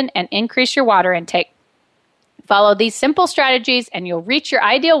consumption, and increase your water intake. Follow these simple strategies and you'll reach your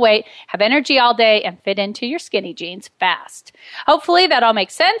ideal weight, have energy all day, and fit into your skinny jeans fast. Hopefully that all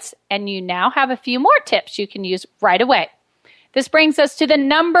makes sense, and you now have a few more tips you can use right away. This brings us to the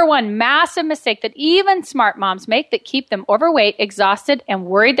number one massive mistake that even smart moms make that keep them overweight, exhausted, and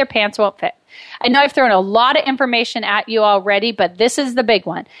worried their pants won't fit. I know I've thrown a lot of information at you already, but this is the big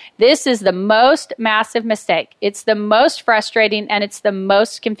one. This is the most massive mistake. It's the most frustrating, and it's the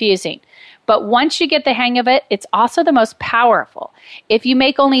most confusing. But once you get the hang of it, it's also the most powerful. If you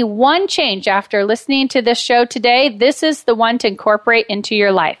make only one change after listening to this show today, this is the one to incorporate into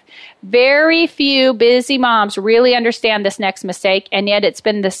your life. Very few busy moms really understand this next mistake, and yet it's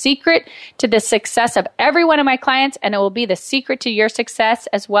been the secret to the success of every one of my clients, and it will be the secret to your success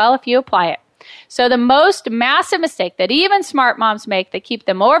as well if you apply it. So the most massive mistake that even smart moms make that keep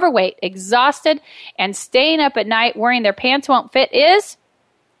them overweight, exhausted, and staying up at night worrying their pants won't fit is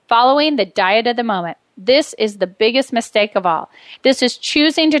following the diet of the moment. This is the biggest mistake of all. This is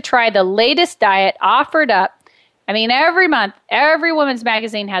choosing to try the latest diet offered up. I mean, every month, every women's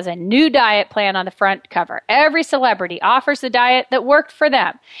magazine has a new diet plan on the front cover. Every celebrity offers the diet that worked for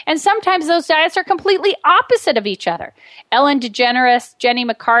them. And sometimes those diets are completely opposite of each other. Ellen DeGeneres, Jenny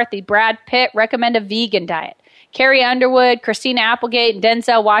McCarthy, Brad Pitt recommend a vegan diet. Carrie Underwood, Christina Applegate, and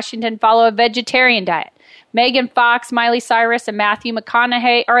Denzel Washington follow a vegetarian diet. Megan Fox, Miley Cyrus, and Matthew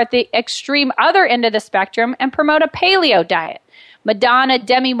McConaughey are at the extreme other end of the spectrum and promote a paleo diet. Madonna,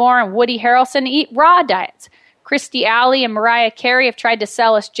 Demi Moore, and Woody Harrelson eat raw diets. Kirstie Alley and Mariah Carey have tried to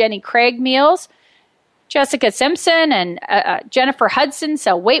sell us Jenny Craig meals. Jessica Simpson and Jennifer Hudson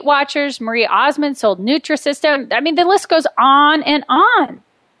sell Weight Watchers. Maria Osmond sold Nutrisystem. I mean, the list goes on and on.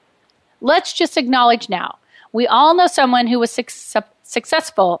 Let's just acknowledge now. We all know someone who was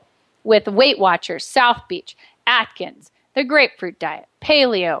successful with Weight Watchers, South Beach, Atkins, the grapefruit diet,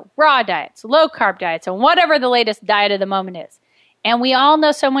 paleo, raw diets, low-carb diets, and whatever the latest diet of the moment is. And we all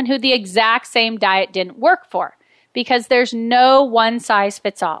know someone who the exact same diet didn't work for, because there's no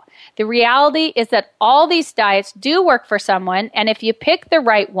one-size-fits-all. The reality is that all these diets do work for someone, and if you pick the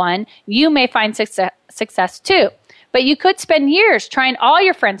right one, you may find success too. But you could spend years trying all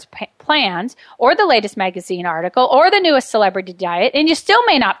your friends' plans, or the latest magazine article, or the newest celebrity diet, and you still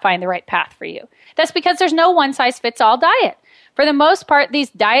may not find the right path for you. That's because there's no one-size-fits-all diet. For the most part, these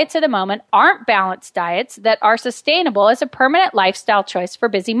diets of the moment aren't balanced diets that are sustainable as a permanent lifestyle choice for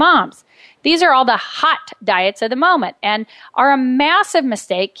busy moms. These are all the hot diets of the moment and are a massive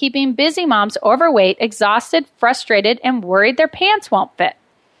mistake, keeping busy moms overweight, exhausted, frustrated, and worried their pants won't fit.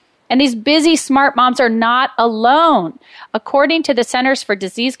 And these busy, smart moms are not alone. According to the Centers for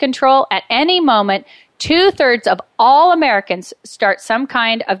Disease Control, at any moment, 2/3 of all Americans start some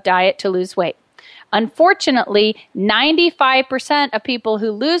kind of diet to lose weight. Unfortunately, 95% of people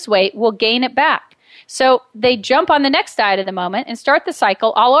who lose weight will gain it back. So they jump on the next diet of the moment and start the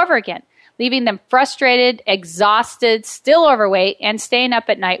cycle all over again, leaving them frustrated, exhausted, still overweight, and staying up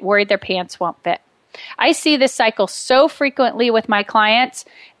at night worried their pants won't fit. I see this cycle so frequently with my clients.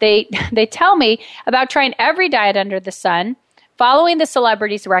 They tell me about trying every diet under the sun, following the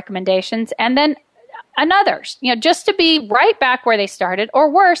celebrities' recommendations, and then another's, just to be right back where they started, or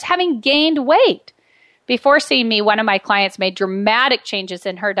worse, having gained weight. Before seeing me, one of my clients made dramatic changes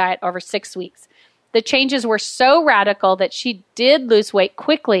in her diet over 6 weeks. The changes were so radical that she did lose weight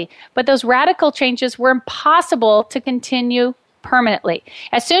quickly, but those radical changes were impossible to continue permanently.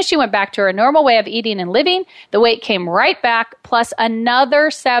 As soon as she went back to her normal way of eating and living, the weight came right back, plus another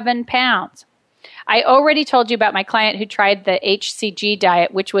 7 pounds. I already told you about my client who tried the HCG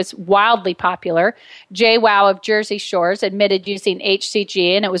diet, which was wildly popular. Jay Wow of Jersey Shores admitted using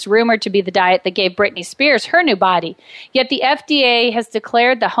HCG, and it was rumored to be the diet that gave Britney Spears her new body. Yet the FDA has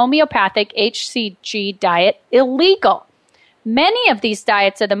declared the homeopathic HCG diet illegal. Many of these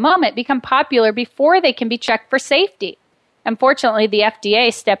diets at the moment become popular before they can be checked for safety. Unfortunately, the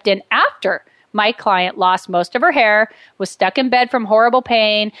FDA stepped in after my client lost most of her hair, was stuck in bed from horrible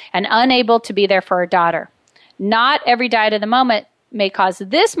pain, and unable to be there for her daughter. Not every diet of the moment may cause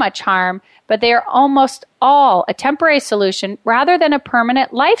this much harm, but they are almost all a temporary solution rather than a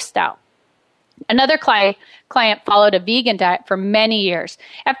permanent lifestyle. Another client followed a vegan diet for many years.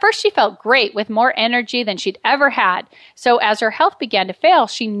 At first, she felt great with more energy than she'd ever had. So as her health began to fail,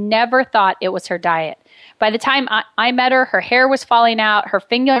 she never thought it was her diet. By the time I met her, her hair was falling out, her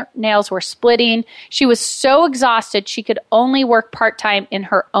fingernails were splitting. She was so exhausted she could only work part-time in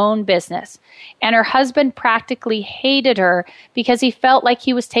her own business. And her husband practically hated her because he felt like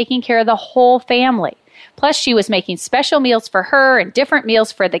he was taking care of the whole family. Plus, she was making special meals for her and different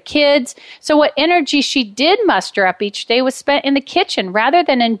meals for the kids. So what energy she did muster up each day was spent in the kitchen rather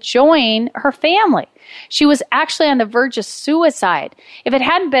than enjoying her family. She was actually on the verge of suicide. If it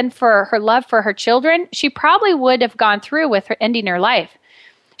hadn't been for her love for her children, she probably would have gone through with her ending her life.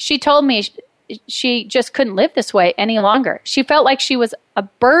 She told me she just couldn't live this way any longer. She felt like she was a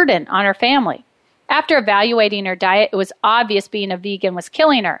burden on her family. After evaluating her diet, it was obvious being a vegan was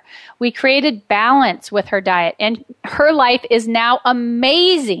killing her. We created balance with her diet, and her life is now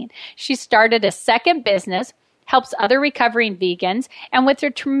amazing. She started a second business, helps other recovering vegans, and with her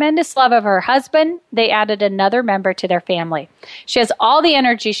tremendous love of her husband, they added another member to their family. She has all the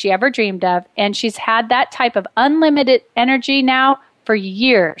energy she ever dreamed of, and she's had that type of unlimited energy now for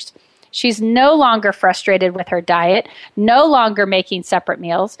years. She's no longer frustrated with her diet, no longer making separate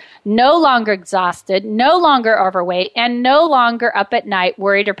meals, no longer exhausted, no longer overweight, and no longer up at night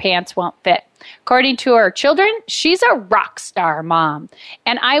worried her pants won't fit. According to her children, she's a rock star mom.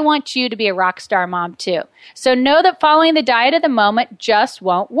 And I want you to be a rock star mom too. So know that following the diet of the moment just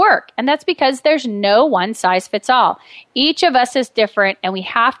won't work. And that's because there's no one size fits all. Each of us is different, and we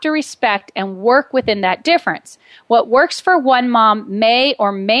have to respect and work within that difference. What works for one mom may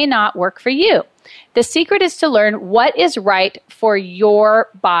or may not work for you. The secret is to learn what is right for your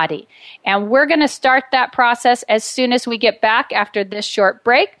body. And we're going to start that process as soon as we get back after this short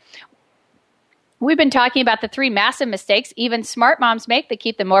break. We've been talking about the 3 massive mistakes even smart moms make that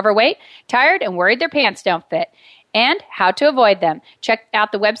keep them overweight, tired, and worried their pants don't fit. and how to avoid them. Check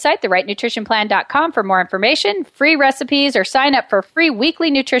out the website, therightnutritionplan.com, for more information, free recipes, or sign up for free weekly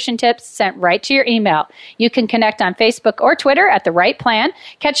nutrition tips sent right to your email. You can connect on Facebook or Twitter at The Right Plan.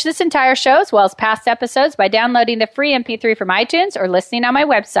 Catch this entire show as well as past episodes by downloading the free MP3 from iTunes or listening on my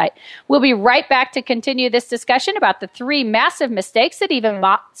website. We'll be right back to continue this discussion about the 3 massive mistakes that even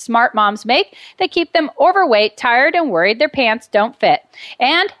smart moms make that keep them overweight, tired, and worried their pants don't fit,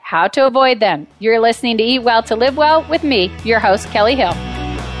 and how to avoid them. You're listening to Eat Well to Live Well with me, your host, Kellie Hill.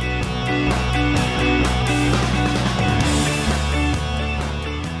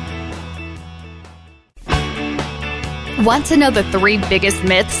 Want to know the 3 biggest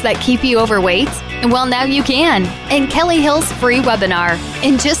myths that keep you overweight? Well, now you can in Kellie Hill's free webinar.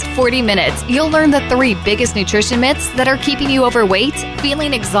 In just 40 minutes, you'll learn the 3 biggest nutrition myths that are keeping you overweight,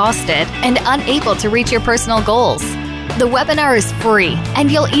 feeling exhausted, and unable to reach your personal goals. The webinar is free,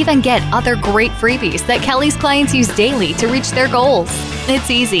 and you'll even get other great freebies that Kellie's clients use daily to reach their goals.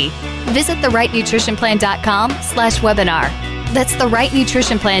 It's easy. Visit therightnutritionplan.com/webinar. That's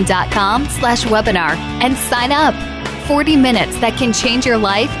therightnutritionplan.com/webinar and sign up. 40 minutes that can change your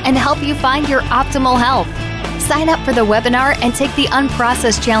life and help you find your optimal health. Sign up for the webinar and take the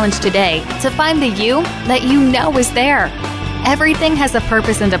Unprocessed Challenge today to find the you that you know is there. Everything has a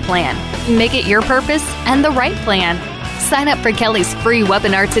purpose and a plan. Make it your purpose and the right plan. Sign up for Kellie's free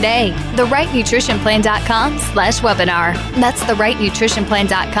webinar today. therightnutritionplan.com/webinar. That's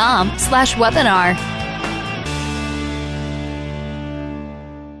therightnutritionplan.com/webinar.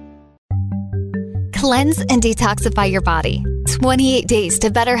 Cleanse and detoxify your body. 28 days to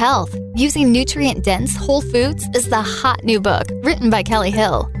better health. Using nutrient-dense whole foods is the hot new book written by Kellie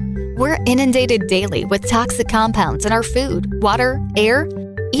Hill. We're inundated daily with toxic compounds in our food, water, air,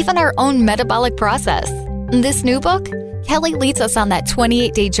 even our own metabolic process. In this new book, Kellie leads us on that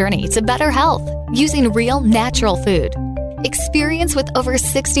 28-day journey to better health using real, natural food. Experience with over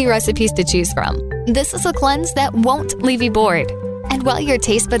 60 recipes to choose from. This is a cleanse that won't leave you bored. And while your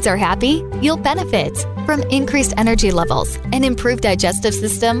taste buds are happy, you'll benefit from increased energy levels, an improved digestive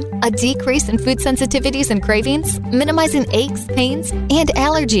system, a decrease in food sensitivities and cravings, minimizing aches, pains, and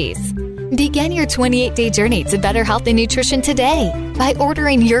allergies. Begin your 28-day journey to better health and nutrition today by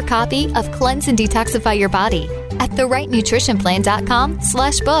ordering your copy of Cleanse and Detoxify Your Body at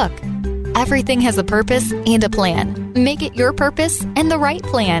therightnutritionplan.com/book. Everything has a purpose and a plan. Make it your purpose and the right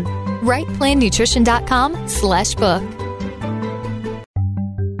plan. rightplannutrition.com/book.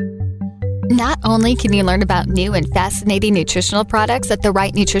 Not only can you learn about new and fascinating nutritional products at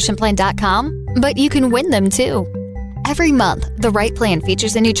therightnutritionplan.com, but you can win them too. Every month, The Right Plan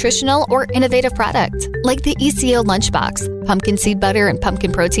features a nutritional or innovative product, like the ECO Lunchbox, pumpkin seed butter and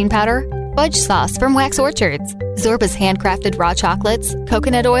pumpkin protein powder, fudge sauce from Wax Orchards, Zorba's handcrafted raw chocolates,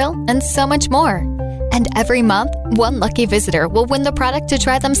 coconut oil, and so much more. And every month, one lucky visitor will win the product to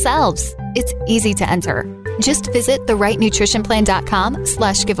try themselves. It's easy to enter. Just visit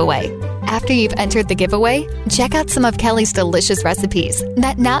therightnutritionplan.com/giveaway. After you've entered the giveaway, check out some of Kellie's delicious recipes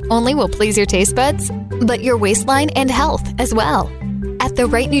that not only will please your taste buds, but your waistline and health as well. At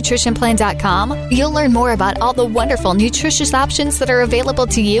therightnutritionplan.com, you'll learn more about all the wonderful nutritious options that are available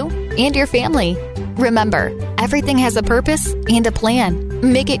to you and your family. Remember, everything has a purpose and a plan.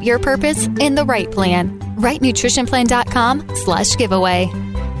 Make it your purpose and the right plan. rightnutritionplan.com/giveaway.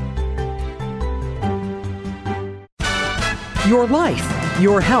 Your life,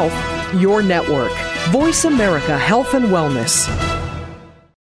 your health, your network. Voice America Health and Wellness.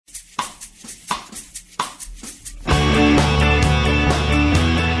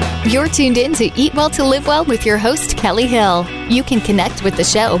 You're tuned in to Eat Well to Live Well with your host, Kellie Hill. You can connect with the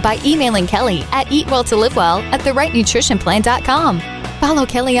show by emailing Kellie at eatwelltolivewell@therightnutritionplan.com. Follow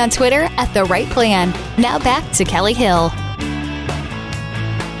Kellie on Twitter at The Right Plan. Now back to Kellie Hill.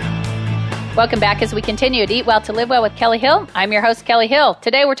 Welcome back as we continue to Eat Well to Live Well with Kellie Hill. I'm your host, Kellie Hill.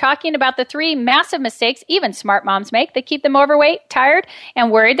 Today we're talking about the 3 massive mistakes even smart moms make that keep them overweight, tired,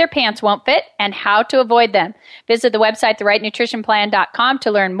 and worried their pants won't fit, and how to avoid them. Visit the website, therightnutritionplan.com, to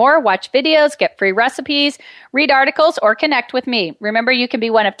learn more, watch videos, get free recipes, read articles, or connect with me. Remember, you can be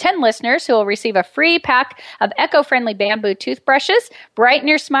one of 10 listeners who will receive a free pack of eco-friendly bamboo toothbrushes. Brighten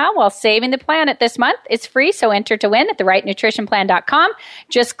your smile while saving the planet this month. It's free, so enter to win at therightnutritionplan.com.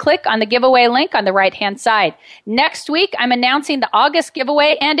 Just click on the giveaway link on the right-hand side. Next week, I'm announcing the August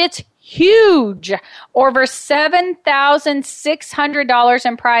giveaway, and it's huge. Over $7,600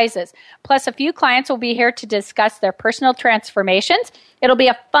 in prizes. Plus, a few clients will be here to discuss their personal transformations. It'll be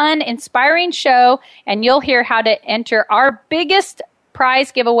a fun, inspiring show, and you'll hear how to enter our biggest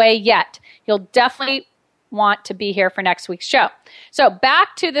prize giveaway yet. You'll definitely want to be here for next week's show. So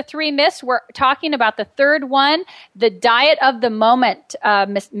back to the 3 myths. We're talking about the third one, the diet of the moment,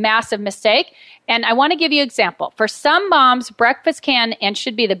 massive mistake. And I want to give you an example. For some moms, breakfast can and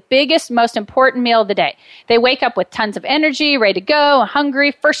should be the biggest, most important meal of the day. They wake up with tons of energy, ready to go,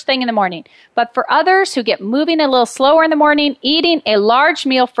 hungry, first thing in the morning. But for others who get moving a little slower in the morning, eating a large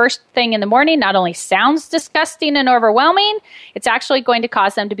meal first thing in the morning not only sounds disgusting and overwhelming, it's actually going to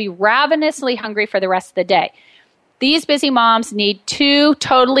cause them to be ravenously hungry for the rest of the day. These busy moms need 2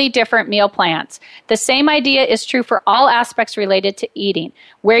 totally different meal plans. The same idea is true for all aspects related to eating.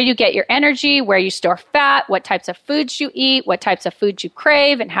 Where you get your energy, where you store fat, what types of foods you eat, what types of foods you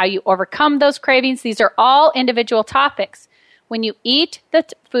crave, and how you overcome those cravings. These are all individual topics. When you eat the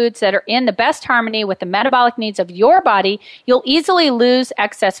foods that are in the best harmony with the metabolic needs of your body, you'll easily lose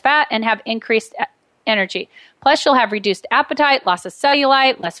excess fat and have increased energy. Plus, you'll have reduced appetite, loss of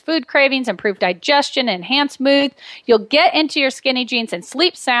cellulite, less food cravings, improved digestion, enhanced mood. You'll get into your skinny jeans and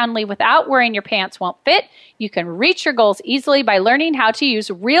sleep soundly without worrying your pants won't fit. You can reach your goals easily by learning how to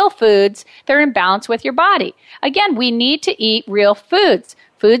use real foods that are in balance with your body. Again, we need to eat real foods.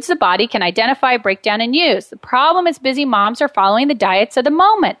 Foods the body can identify, break down, and use. The problem is busy moms are following the diets of the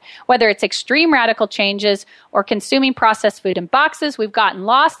moment. Whether it's extreme radical changes or consuming processed food in boxes, we've gotten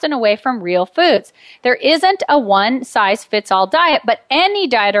lost and away from real foods. There isn't a one-size-fits-all diet, but any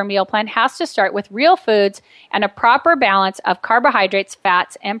diet or meal plan has to start with real foods and a proper balance of carbohydrates,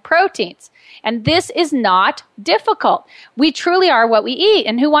 fats, and proteins. And this is not difficult. We truly are what we eat.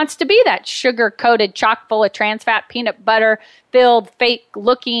 And who wants to be that sugar-coated, chock full of trans fat, peanut butter, filled,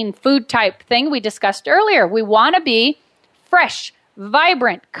 fake-looking food type thing we discussed earlier? We want to be fresh,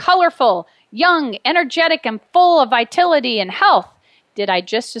 vibrant, colorful, young, energetic, and full of vitality and health. Did I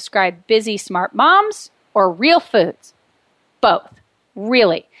just describe busy, smart moms or real foods? Both.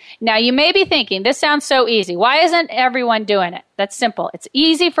 Really. Now, you may be thinking, this sounds so easy. Why isn't everyone doing it? That's simple. It's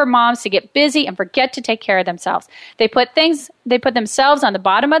easy for moms to get busy and forget to take care of themselves. They put themselves on the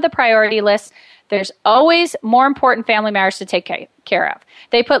bottom of the priority list. There's always more important family matters to take care of.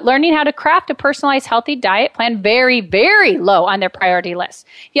 They put learning how to craft a personalized healthy diet plan very, very low on their priority list.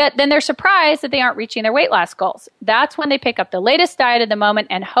 Yet then they're surprised that they aren't reaching their weight loss goals. That's when they pick up the latest diet of the moment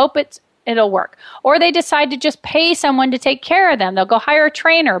and hope it'll work. Or they decide to just pay someone to take care of them. They'll go hire a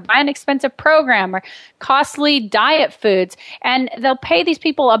trainer, buy an expensive program or costly diet foods, and they'll pay these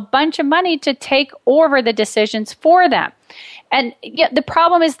people a bunch of money to take over the decisions for them. And yet the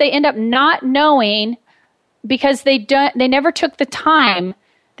problem is they end up not knowing because they never took the time,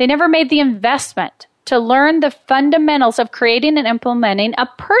 they never made the investment to learn the fundamentals of creating and implementing a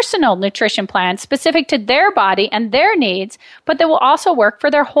personal nutrition plan specific to their body and their needs, but that will also work for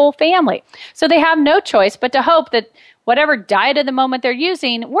their whole family. So they have no choice but to hope that whatever diet of the moment they're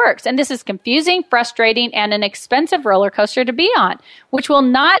using works. And this is confusing, frustrating, and an expensive roller coaster to be on, which will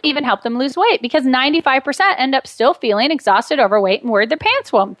not even help them lose weight because 95% end up still feeling exhausted, overweight, and worried their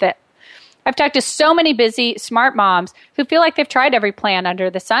pants won't fit. I've talked to so many busy, smart moms who feel like they've tried every plan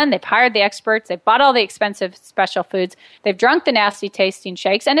under the sun. They've hired the experts. They've bought all the expensive special foods. They've drunk the nasty tasting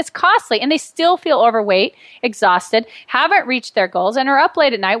shakes, and it's costly. And they still feel overweight, exhausted, haven't reached their goals, and are up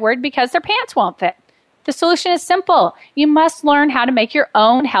late at night worried because their pants won't fit. The solution is simple. You must learn how to make your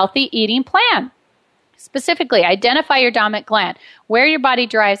own healthy eating plan. Specifically, identify your dominant gland, where your body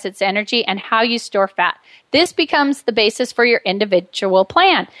derives its energy, and how you store fat. This becomes the basis for your individual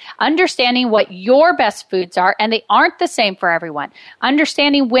plan. Understanding what your best foods are, and they aren't the same for everyone.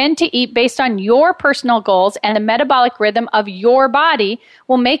 Understanding when to eat based on your personal goals and the metabolic rhythm of your body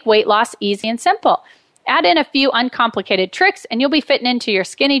will make weight loss easy and simple. Add in a few uncomplicated tricks, and you'll be fitting into your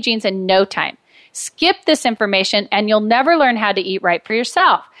skinny jeans in no time. Skip this information and you'll never learn how to eat right for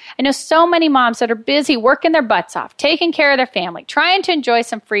yourself. I know so many moms that are busy working their butts off, taking care of their family, trying to enjoy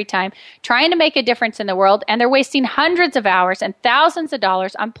some free time, trying to make a difference in the world, and they're wasting hundreds of hours and thousands of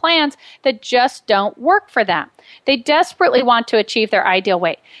dollars on plans that just don't work for them. They desperately want to achieve their ideal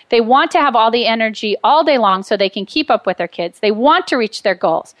weight. They want to have all the energy all day long so they can keep up with their kids. They want to reach their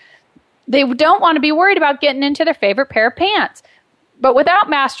goals. They don't want to be worried about getting into their favorite pair of pants. But without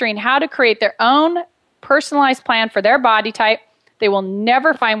mastering how to create their own personalized plan for their body type, they will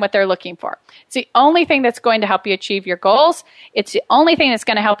never find what they're looking for. It's the only thing that's going to help you achieve your goals. It's the only thing that's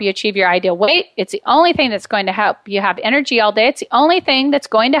going to help you achieve your ideal weight. It's the only thing that's going to help you have energy all day. It's the only thing that's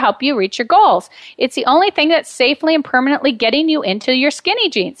going to help you reach your goals. It's the only thing that's safely and permanently getting you into your skinny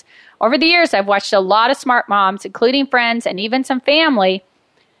jeans. Over the years, I've watched a lot of smart moms, including friends and even some family,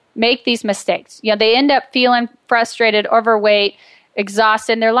 make these mistakes. They end up feeling frustrated, overweight,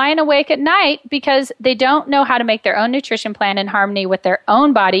 exhausted, and they're lying awake at night because they don't know how to make their own nutrition plan in harmony with their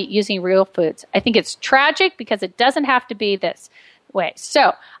own body using real foods. I think it's tragic because it doesn't have to be this way.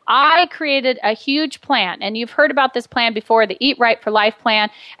 So I created a huge plan, and you've heard about this plan before, the Eat Right for Life plan,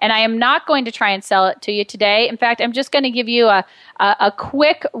 and I am not going to try and sell it to you today. In fact, I'm just going to give you a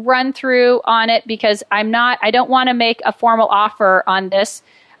quick run through on it because I don't want to make a formal offer on this.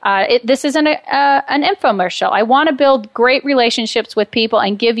 This isn't an infomercial. I want to build great relationships with people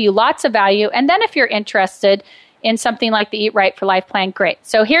and give you lots of value. And then if you're interested in something like the Eat Right for Life plan, great.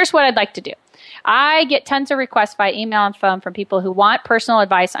 So here's what I'd like to do. I get tons of requests by email and phone from people who want personal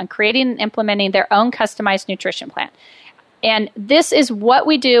advice on creating and implementing their own customized nutrition plan. And this is what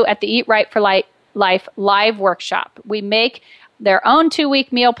we do at the Eat Right for Life live workshop. We make their own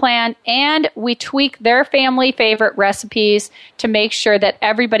 2-week meal plan, and we tweak their family favorite recipes to make sure that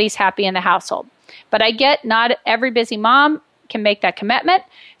everybody's happy in the household. But I get not every busy mom can make that commitment.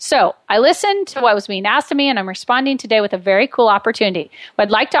 So I listened to what was being asked of me, and I'm responding today with a very cool opportunity. What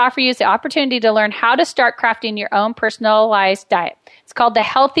I'd like to offer you is the opportunity to learn how to start crafting your own personalized diet. It's called the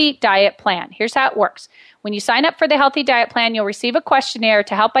Healthy Diet Plan. Here's how it works. When you sign up for the Healthy Diet Plan, you'll receive a questionnaire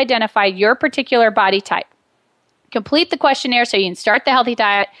to help identify your particular body type. Complete the questionnaire so you can start the healthy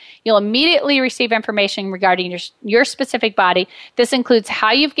diet. You'll immediately receive information regarding your specific body. This includes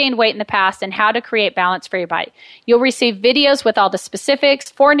how you've gained weight in the past and how to create balance for your body. You'll receive videos with all the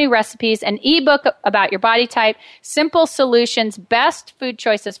specifics, 4 new recipes, an ebook about your body type, simple solutions, best food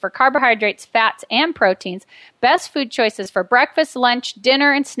choices for carbohydrates, fats, and proteins, best food choices for breakfast, lunch,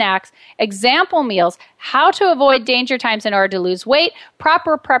 dinner, and snacks, example meals, how to avoid danger times in order to lose weight,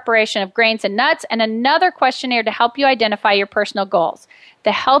 proper preparation of grains and nuts, and another questionnaire to help you identify your personal goals.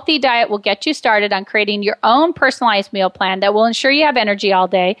 The Healthy Diet will get you started on creating your own personalized meal plan that will ensure you have energy all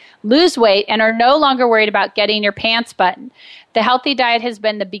day, lose weight, and are no longer worried about getting your pants buttoned. The Healthy Diet has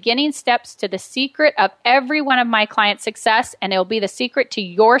been the beginning steps to the secret of every one of my clients' success, and it will be the secret to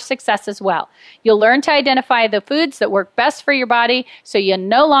your success as well. You'll learn to identify the foods that work best for your body so you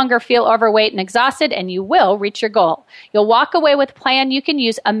no longer feel overweight and exhausted, and you will reach your goal. You'll walk away with a plan you can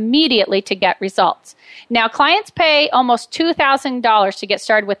use immediately to get results. Now, clients pay almost $2,000 to get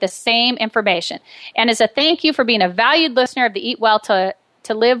started with the same information. And as a thank you for being a valued listener of the Eat Well to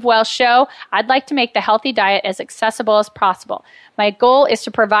Live Well show, I'd like to make the Healthy Diet as accessible as possible. My goal is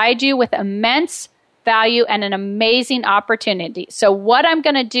to provide you with immense value and an amazing opportunity. So what I'm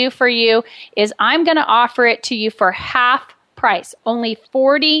going to do for you is I'm going to offer it to you for half price, only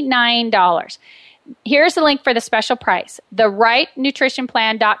 $49. Here's the link for the special price,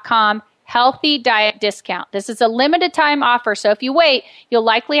 therightnutritionplan.com Healthy Diet Discount. This is a limited time offer, so if you wait, you'll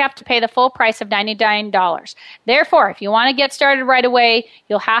likely have to pay the full price of $99. Therefore, if you want to get started right away,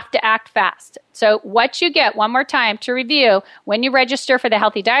 you'll have to act fast. So what you get, one more time to review, when you register for the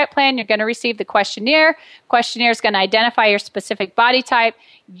Healthy Diet Plan, you're going to receive the questionnaire. Questionnaire is going to identify your specific body type.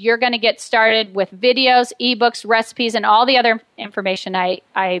 You're going to get started with videos, ebooks, recipes, and all the other information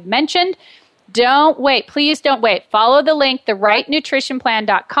I mentioned. Don't wait. Please don't wait. Follow the link,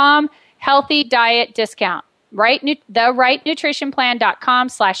 therightnutritionplan.com. Healthy Diet Discount.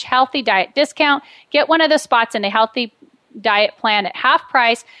 therightnutritionplan.com/healthy diet discount. Get one of the spots in the Healthy Diet Plan at half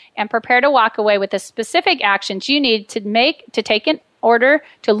price and prepare to walk away with the specific actions you need to take in order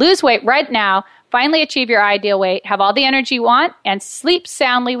to lose weight right now, finally achieve your ideal weight, have all the energy you want, and sleep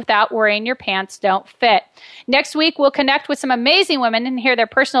soundly without worrying your pants don't fit. Next week, we'll connect with some amazing women and hear their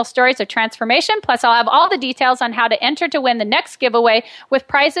personal stories of transformation. Plus, I'll have all the details on how to enter to win the next giveaway with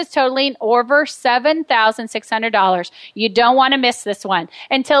prizes totaling over $7,600. You don't want to miss this one.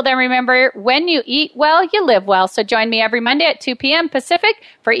 Until then, remember, when you eat well, you live well. So join me every Monday at 2 p.m. Pacific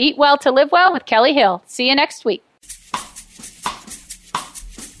for Eat Well to Live Well with Kellie Hill. See you next week.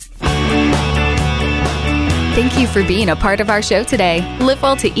 Thank you for being a part of our show today. Live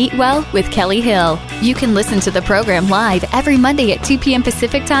Well to Eat Well with Kellie Hill. You can listen to the program live every Monday at 2 p.m.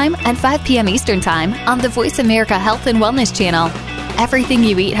 Pacific Time and 5 p.m. Eastern Time on the Voice America Health and Wellness channel. Everything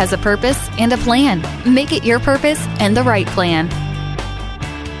you eat has a purpose and a plan. Make it your purpose and the right plan.